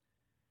say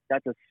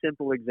that's a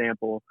simple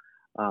example.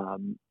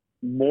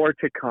 More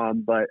to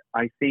come, but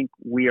I think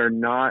we are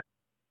not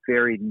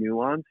very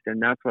nuanced,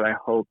 and that's what I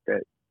hope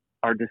that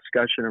our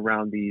discussion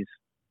around these,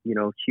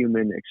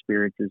 human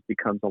experiences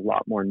becomes a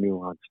lot more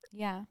nuanced.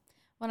 Yeah.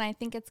 Well, I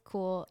think it's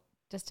cool,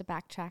 just to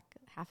backtrack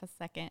half a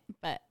second,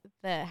 but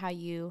how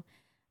you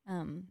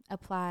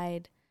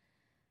applied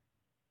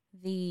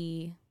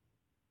the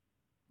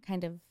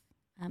kind of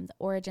the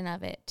origin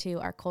of it to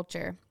our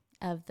culture,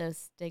 of those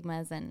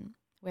stigmas and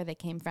where they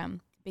came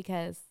from,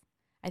 because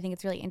I think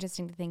it's really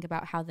interesting to think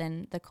about how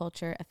then the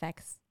culture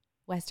affects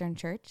Western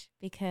church,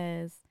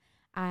 because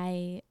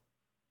I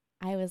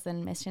was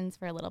in missions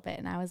for a little bit,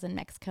 and I was in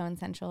Mexico and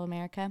Central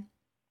America,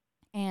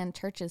 and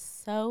church is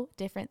so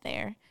different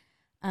there.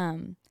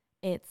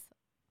 It's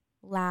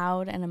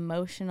loud and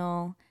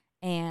emotional,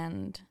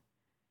 and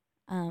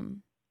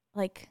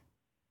like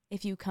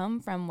if you come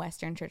from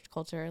Western church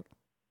culture,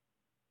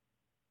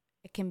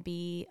 it can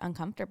be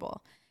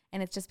uncomfortable.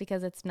 And it's just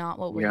because it's not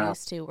what we're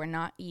used to. We're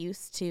not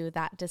used to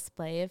that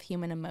display of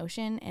human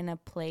emotion in a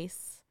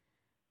place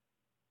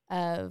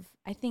of,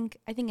 I think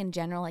in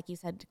general, like you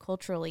said,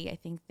 culturally, I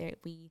think that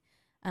we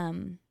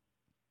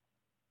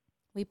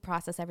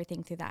process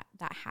everything through that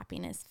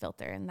happiness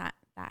filter and that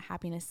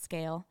happiness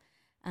scale.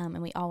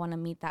 And we all want to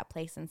meet that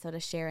place. And so to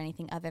share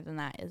anything other than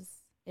that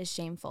is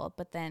shameful.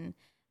 But then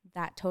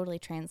that totally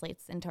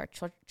translates into our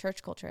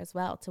church culture as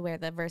well, to where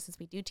the verses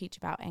we do teach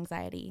about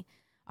anxiety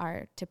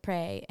are to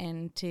pray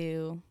and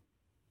to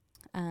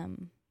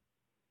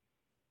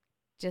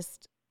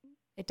just,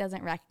 it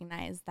doesn't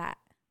recognize that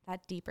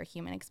deeper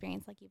human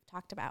experience like you've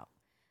talked about,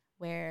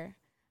 where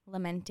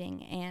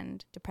lamenting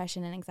and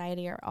depression and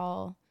anxiety are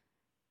all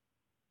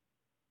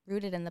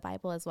rooted in the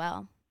Bible as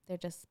well. They're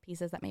just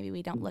pieces that maybe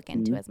we don't look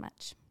into as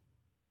much.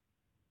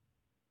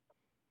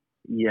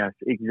 Yes,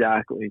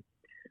 exactly.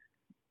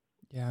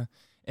 Yeah.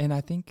 And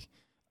I think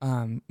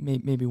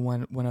maybe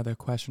one other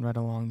question right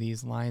along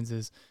these lines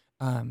is,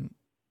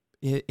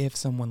 if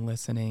someone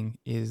listening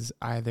is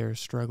either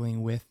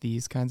struggling with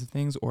these kinds of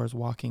things or is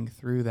walking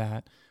through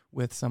that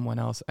with someone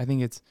else, I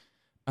think it's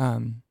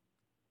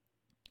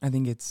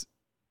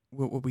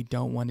what we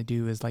don't want to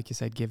do is, like you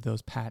said, give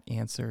those pat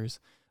answers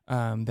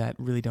that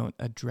really don't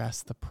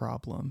address the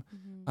problem.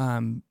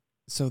 Mm-hmm.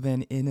 So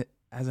then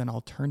as an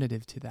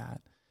alternative to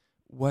that,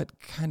 what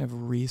kind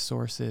of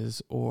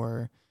resources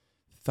or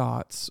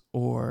thoughts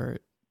or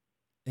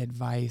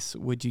advice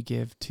would you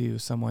give to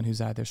someone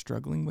who's either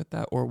struggling with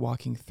that or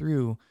walking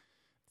through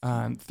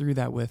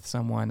that with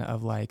someone,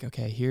 of like,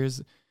 okay,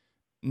 here's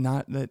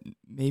not that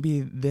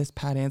maybe this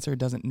pat answer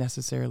doesn't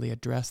necessarily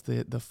address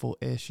the full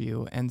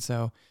issue, and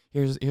so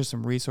here's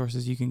some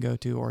resources you can go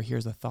to, or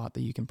here's a thought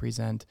that you can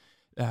present.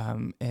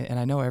 And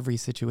I know every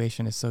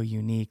situation is so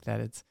unique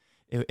that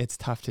it's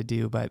tough to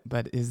do,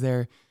 but is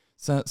there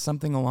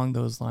something along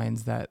those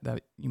lines that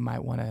you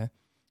might want to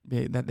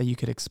that you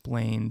could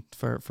explain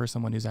for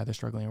someone who's either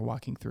struggling or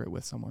walking through it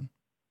with someone?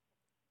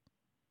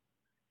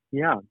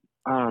 Yeah.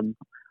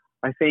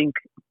 I think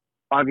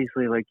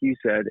obviously, like you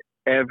said,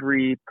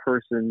 every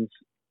person's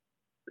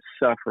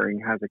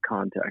suffering has a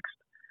context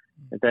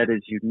that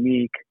is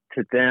unique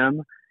to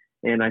them.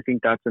 And I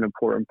think that's an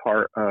important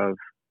part of,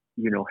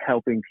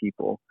 helping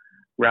people.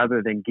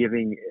 Rather than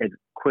giving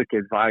quick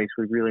advice,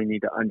 we really need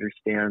to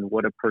understand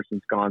what a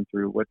person's gone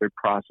through, what they're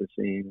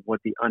processing, what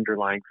the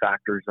underlying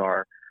factors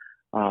are.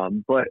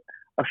 But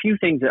a few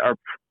things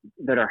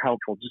that are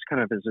helpful, just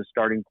kind of as a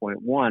starting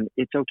point. One,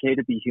 it's okay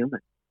to be human.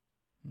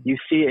 You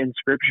see it in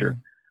Scripture.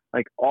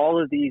 Like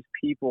all of these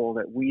people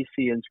that we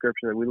see in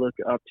Scripture that we look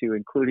up to,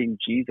 including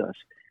Jesus,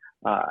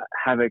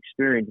 have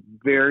experienced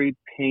very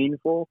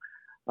painful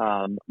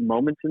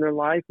moments in their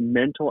life,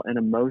 mental and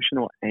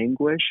emotional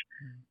anguish.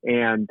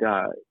 And,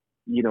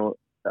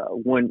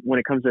 when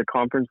it comes to the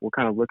conference, we'll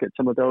kind of look at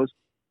some of those.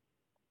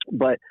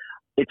 But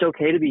it's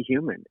okay to be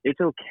human. It's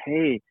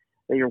okay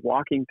that you're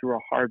walking through a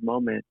hard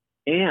moment,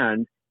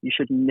 and you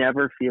should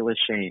never feel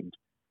ashamed.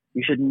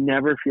 You should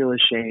never feel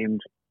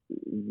ashamed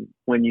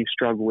when you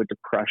struggle with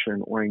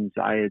depression or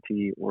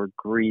anxiety or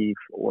grief,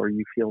 or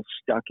you feel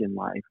stuck in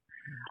life.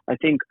 I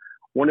think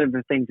one of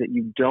the things that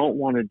you don't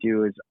want to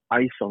do is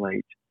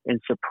isolate and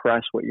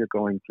suppress what you're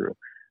going through.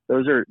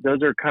 Those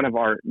are kind of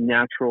our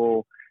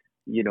natural,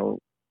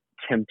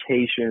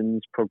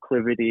 temptations,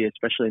 proclivity,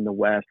 especially in the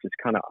West, is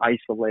kind of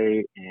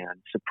isolate and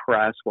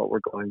suppress what we're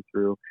going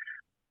through.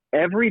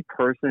 Every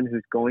person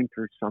who's going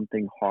through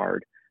something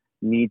hard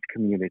needs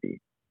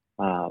community.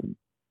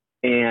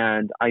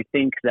 And I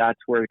think that's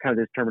where kind of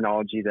this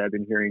terminology that I've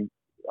been hearing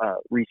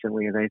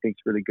recently, and I think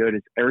it's really good,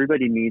 is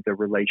everybody needs a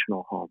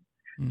relational home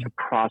to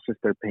process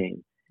their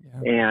pain.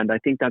 Yeah. And I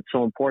think that's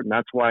so important.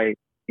 That's why,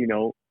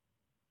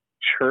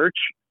 church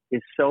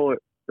is so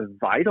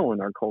vital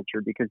in our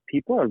culture, because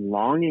people are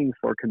longing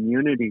for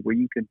community where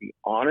you can be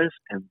honest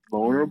and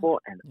vulnerable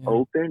and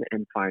open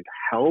and find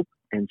help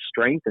and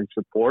strength and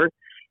support.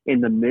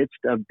 in the midst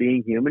of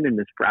being human in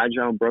this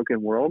fragile and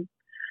broken world.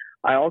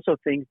 I also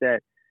think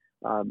that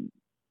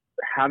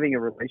having a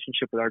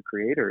relationship with our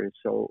Creator is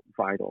so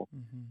vital.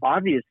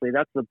 Obviously,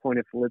 that's the point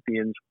of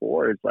Philippians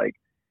 4 is like,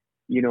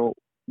 you know,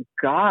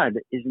 God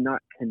is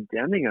not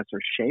condemning us or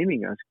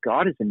shaming us.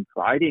 God is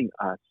inviting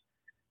us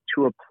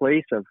to a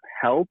place of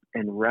help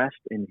and rest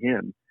in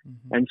Him.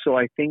 And so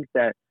I think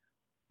that,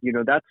 you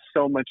know, that's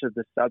so much of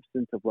the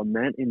substance of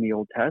lament in the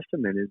Old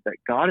Testament is that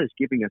God is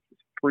giving us this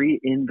free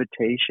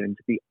invitation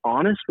to be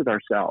honest with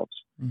ourselves,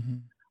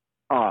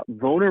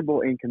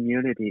 vulnerable in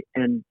community,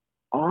 and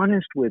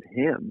honest with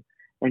Him.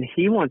 And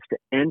He wants to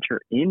enter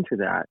into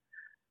that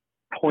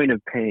point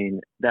of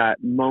pain, that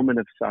moment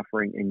of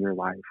suffering in your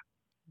life.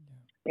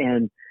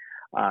 And,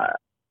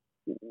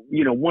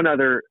 you know, one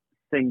other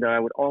thing that I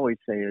would always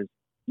say is,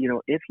 you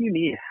know, if you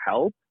need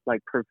help,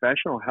 like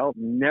professional help,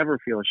 never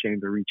feel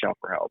ashamed to reach out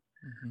for help.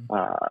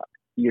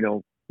 You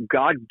know,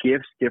 God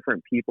gifts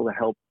different people to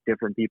help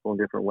different people in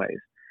different ways.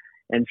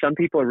 And some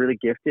people are really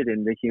gifted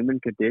in the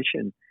human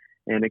condition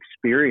and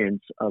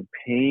experience of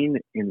pain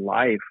in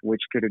life,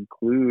 which could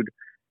include,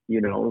 you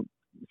know,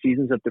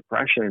 seasons of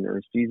depression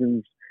or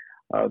seasons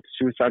of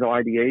suicidal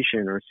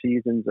ideation or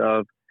seasons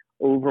of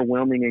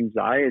overwhelming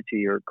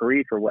anxiety or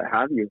grief or what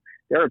have you.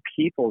 There are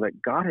people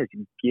that God has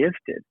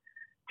gifted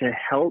to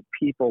help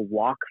people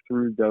walk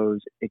through those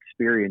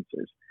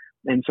experiences.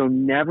 And so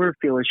never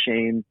feel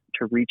ashamed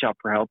to reach out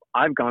for help.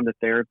 I've gone to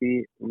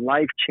therapy,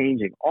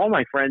 life-changing. All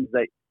my friends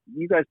that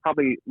you guys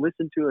probably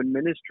listen to in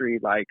ministry,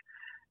 like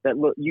that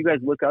you guys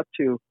look up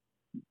to,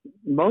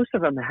 most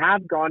of them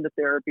have gone to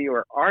therapy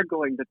or are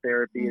going to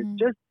therapy. It's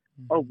just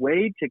a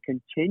way to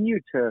continue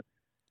to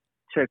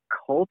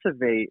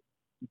cultivate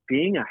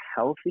being a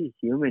healthy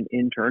human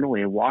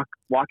internally and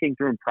walking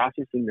through and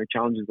processing the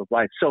challenges of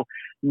life. So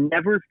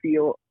never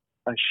feel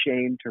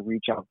ashamed to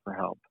reach out for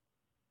help.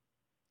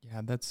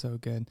 Yeah, that's so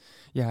good.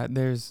 Yeah,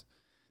 there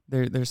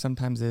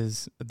sometimes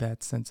is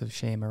that sense of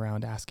shame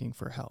around asking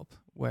for help,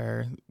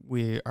 where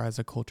we are, as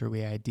a culture,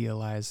 we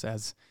idealize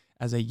as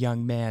a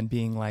young man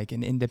being like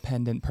an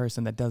independent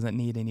person that doesn't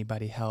need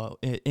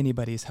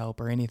anybody's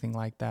help or anything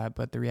like that.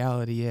 But the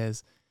reality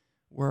is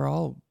we're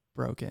all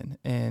broken.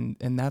 And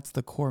that's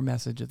the core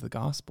message of the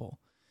gospel,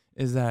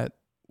 is that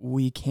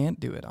we can't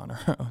do it on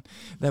our own,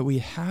 that we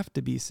have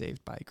to be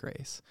saved by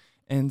grace.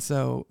 And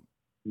so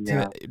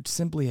to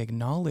simply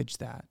acknowledge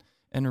that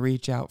and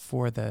reach out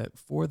for the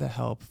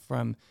help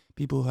from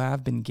people who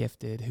have been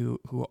gifted, who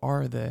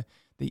are the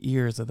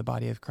ears of the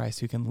body of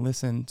Christ, who can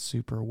listen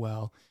super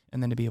well,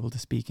 and then to be able to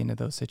speak into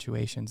those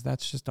situations.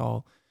 That's just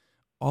all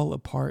a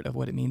part of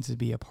what it means to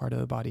be a part of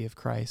the body of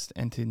Christ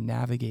and to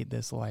navigate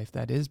this life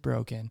that is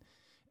broken,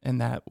 and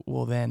that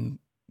will then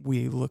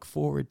we look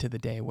forward to the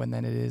day when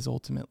then it is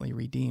ultimately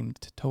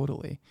redeemed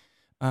totally.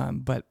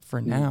 But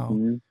for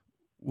now,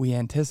 we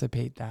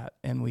anticipate that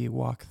and we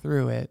walk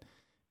through it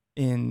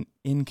in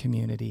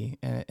community,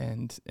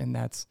 and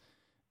that's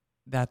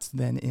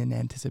then in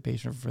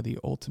anticipation for the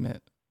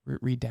ultimate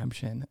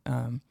redemption.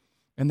 And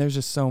there's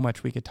just so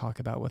much we could talk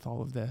about with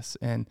all of this,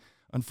 and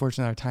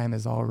unfortunately our time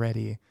is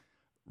already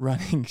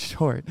running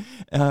short,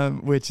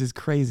 which is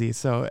crazy.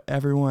 So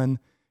everyone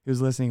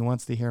who's listening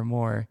wants to hear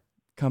more,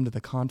 come to the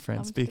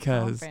conference,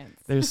 because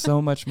there's so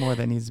much more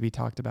that needs to be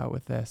talked about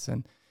with this.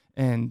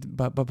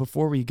 But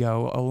before we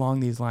go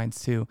along these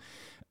lines too,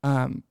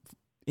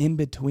 in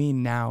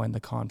between now and the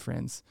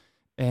conference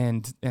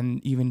and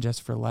even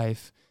just for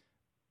life,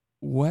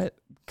 what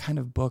kind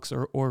of books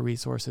or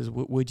resources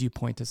would you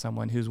point to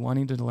someone who's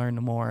wanting to learn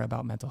more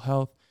about mental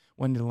health,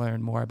 wanting to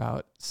learn more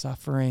about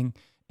suffering,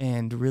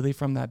 and really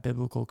from that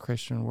biblical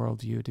Christian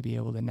worldview to be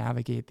able to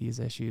navigate these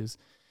issues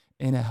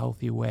in a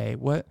healthy way?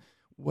 What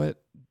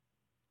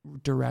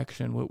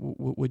direction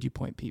would you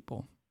point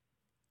people?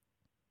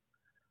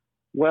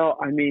 Well,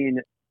 I mean,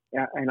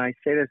 and I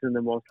say this in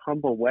the most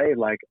humble way,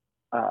 like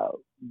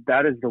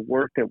that is the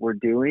work that we're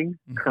doing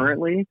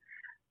currently.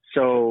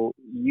 So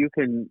you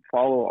can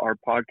follow our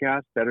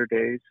podcast, Better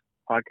Days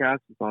Podcast.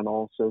 It's on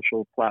all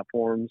social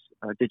platforms,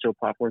 digital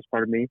platforms,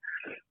 pardon me.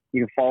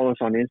 You can follow us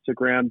on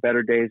Instagram,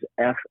 Better Days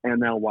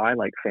FMLY,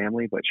 like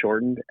family, but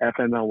shortened,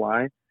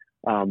 FMLY.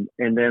 And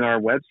then our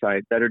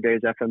website,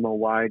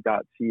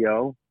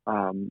 betterdaysfmly.co.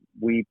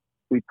 We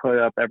put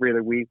up every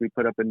other week, we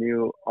put up a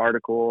new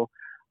article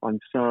on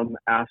some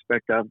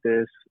aspect of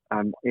this.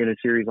 I'm in a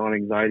series on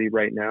anxiety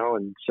right now.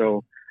 And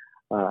so,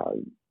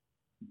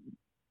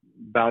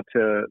 about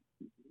to,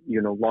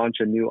 launch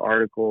a new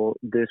article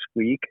this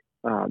week,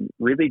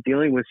 really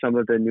dealing with some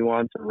of the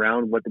nuance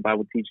around what the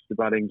Bible teaches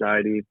about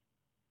anxiety.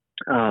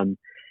 And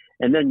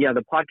then,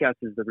 the podcast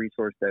is the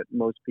resource that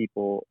most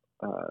people,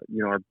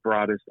 our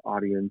broadest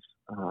audience.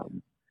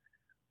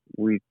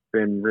 We've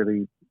been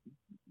really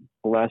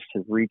blessed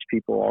to reach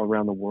people all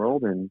around the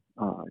world and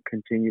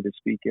continue to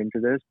speak into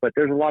this. But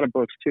there's a lot of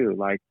books too.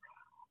 Like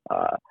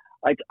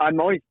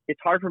it's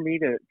hard for me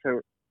to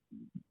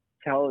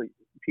tell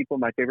people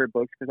my favorite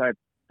books because I have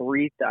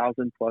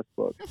 3,000 plus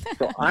books.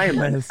 So I am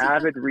an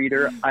avid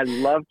reader. I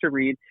love to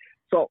read.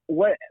 So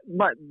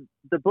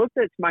the book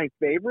that's my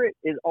favorite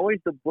is always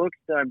the books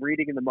that I'm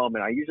reading in the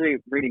moment. I usually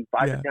reading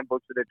 5 to 10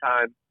 books at a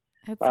time.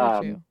 That's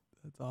so true.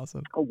 That's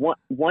awesome.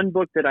 One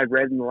book that I've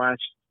read in the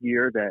last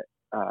year that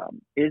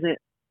isn't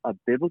a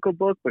biblical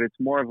book, but it's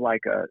more of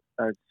like a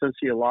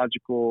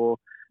sociological,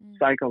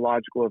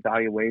 psychological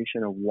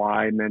evaluation of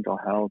why mental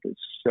health is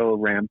so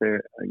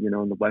rampant, in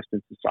the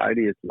Western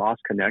society. It's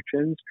Lost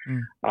Connections.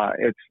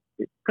 It's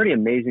a pretty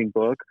amazing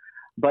book.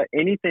 But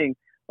anything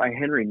by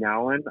Henry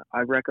Nouwen,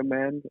 I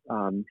recommend.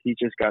 He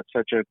just got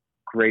such a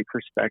great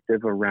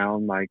perspective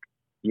around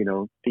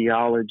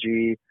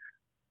theology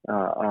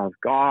of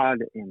God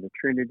and the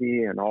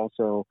Trinity, and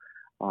also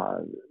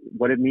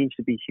what it means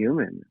to be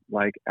human,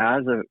 like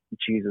as a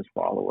Jesus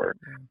follower.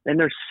 And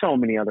there's so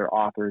many other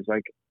authors.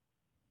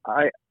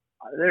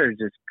 There's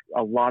just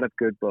a lot of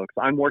good books.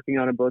 I'm working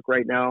on a book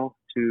right now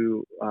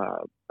to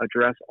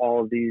address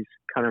all of these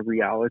kind of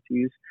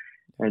realities.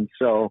 And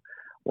so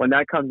when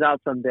that comes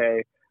out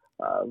someday,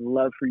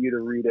 love for you to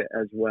read it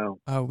as well.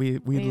 Oh,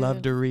 we'd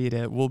love to read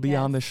it. We'll be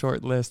on the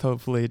short list,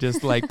 hopefully,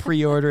 just like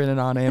pre-ordering it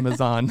on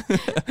Amazon.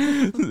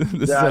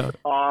 That's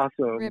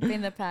awesome.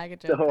 Ripping the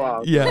package so open.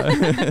 awesome.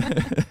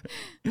 Yeah.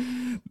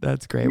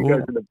 That's great. You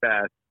guys are the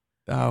best.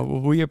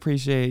 Well, we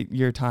appreciate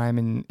your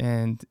time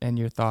and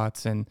your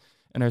thoughts, and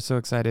are so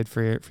excited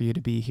for you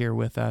to be here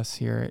with us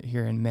here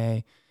in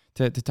May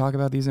to talk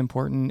about these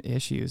important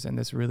issues and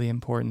this really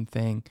important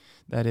thing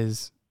that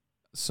is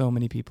so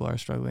many people are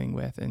struggling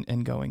with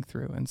and going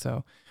through. And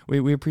so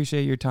we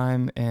appreciate your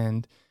time,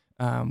 and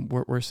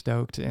we're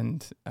stoked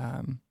and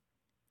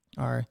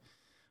are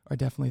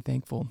definitely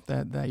thankful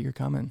that you're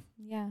coming.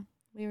 Yeah,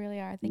 we really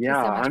are. Thank you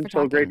so much for I'm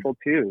so grateful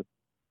too.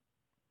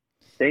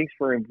 Thanks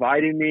for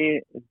inviting me.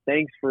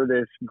 Thanks for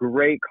this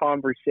great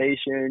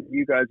conversation.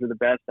 You guys are the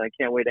best. I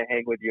can't wait to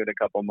hang with you in a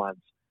couple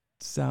months.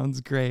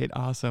 Sounds great.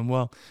 Awesome.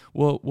 Well,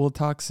 we'll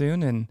talk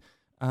soon, and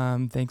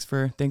thanks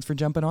for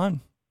jumping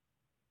on.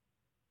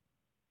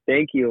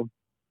 Thank you.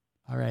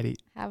 Alrighty.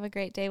 Have a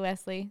great day,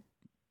 Wesley.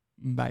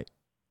 Bye.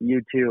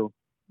 You too.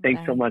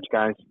 Thanks so much,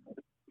 guys.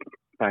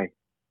 Bye.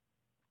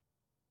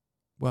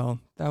 Well,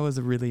 that was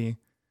a really,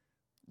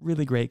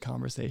 really great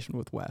conversation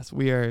with Wes.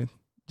 We are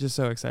just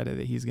so excited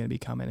that he's going to be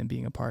coming and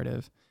being a part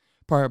of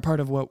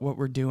what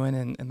we're doing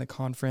and the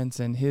conference,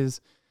 and his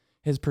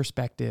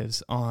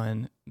perspectives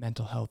on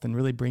mental health, and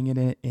really bringing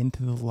it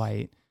into the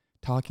light,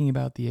 talking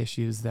about the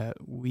issues that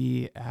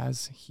we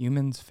as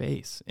humans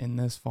face in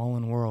this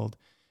fallen world.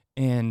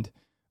 And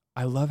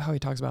I love how he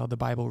talks about how the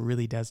Bible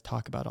really does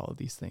talk about all of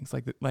these things.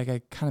 Like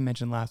I kind of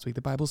mentioned last week,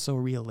 the Bible's so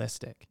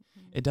realistic.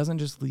 It doesn't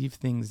just leave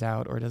things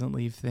out, or it doesn't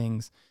leave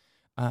things,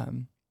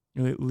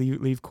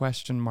 leave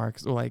question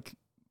marks, or like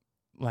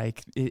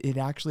it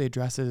actually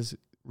addresses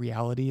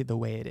reality the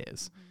way it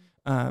is.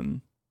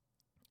 And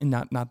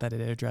not that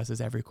it addresses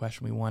every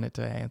question we want it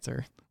to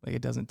answer. Like,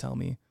 it doesn't tell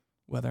me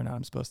whether or not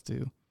I'm supposed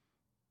to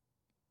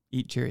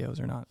eat Cheerios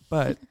or not,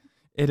 but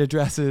it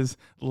addresses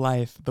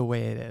life the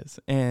way it is.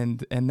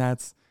 And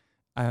that's,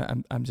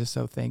 I'm just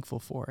so thankful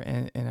for,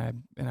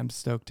 and I'm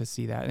stoked to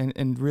see that.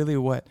 And really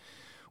what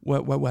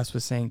Wes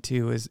was saying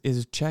too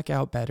is check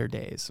out Better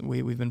Days.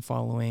 We've been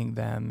following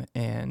them,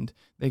 and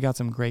they got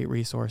some great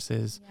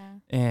resources,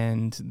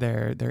 and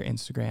their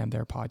Instagram,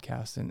 their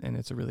podcast, and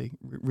it's a really,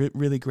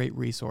 really great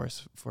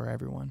resource for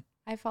everyone.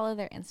 I follow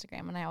their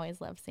Instagram, and I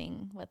always love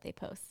seeing what they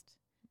post.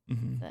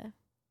 It's a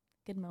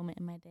good moment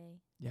in my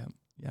day. Yeah.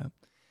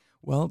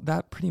 Well,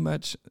 that pretty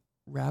much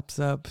wraps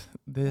up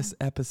this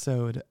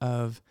episode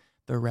of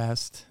The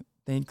Rest.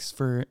 Thanks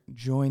for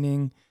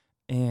joining,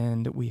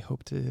 and we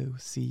hope to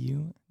see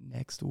you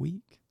next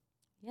week.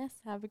 Yes,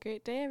 have a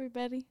great day,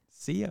 everybody.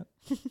 See ya.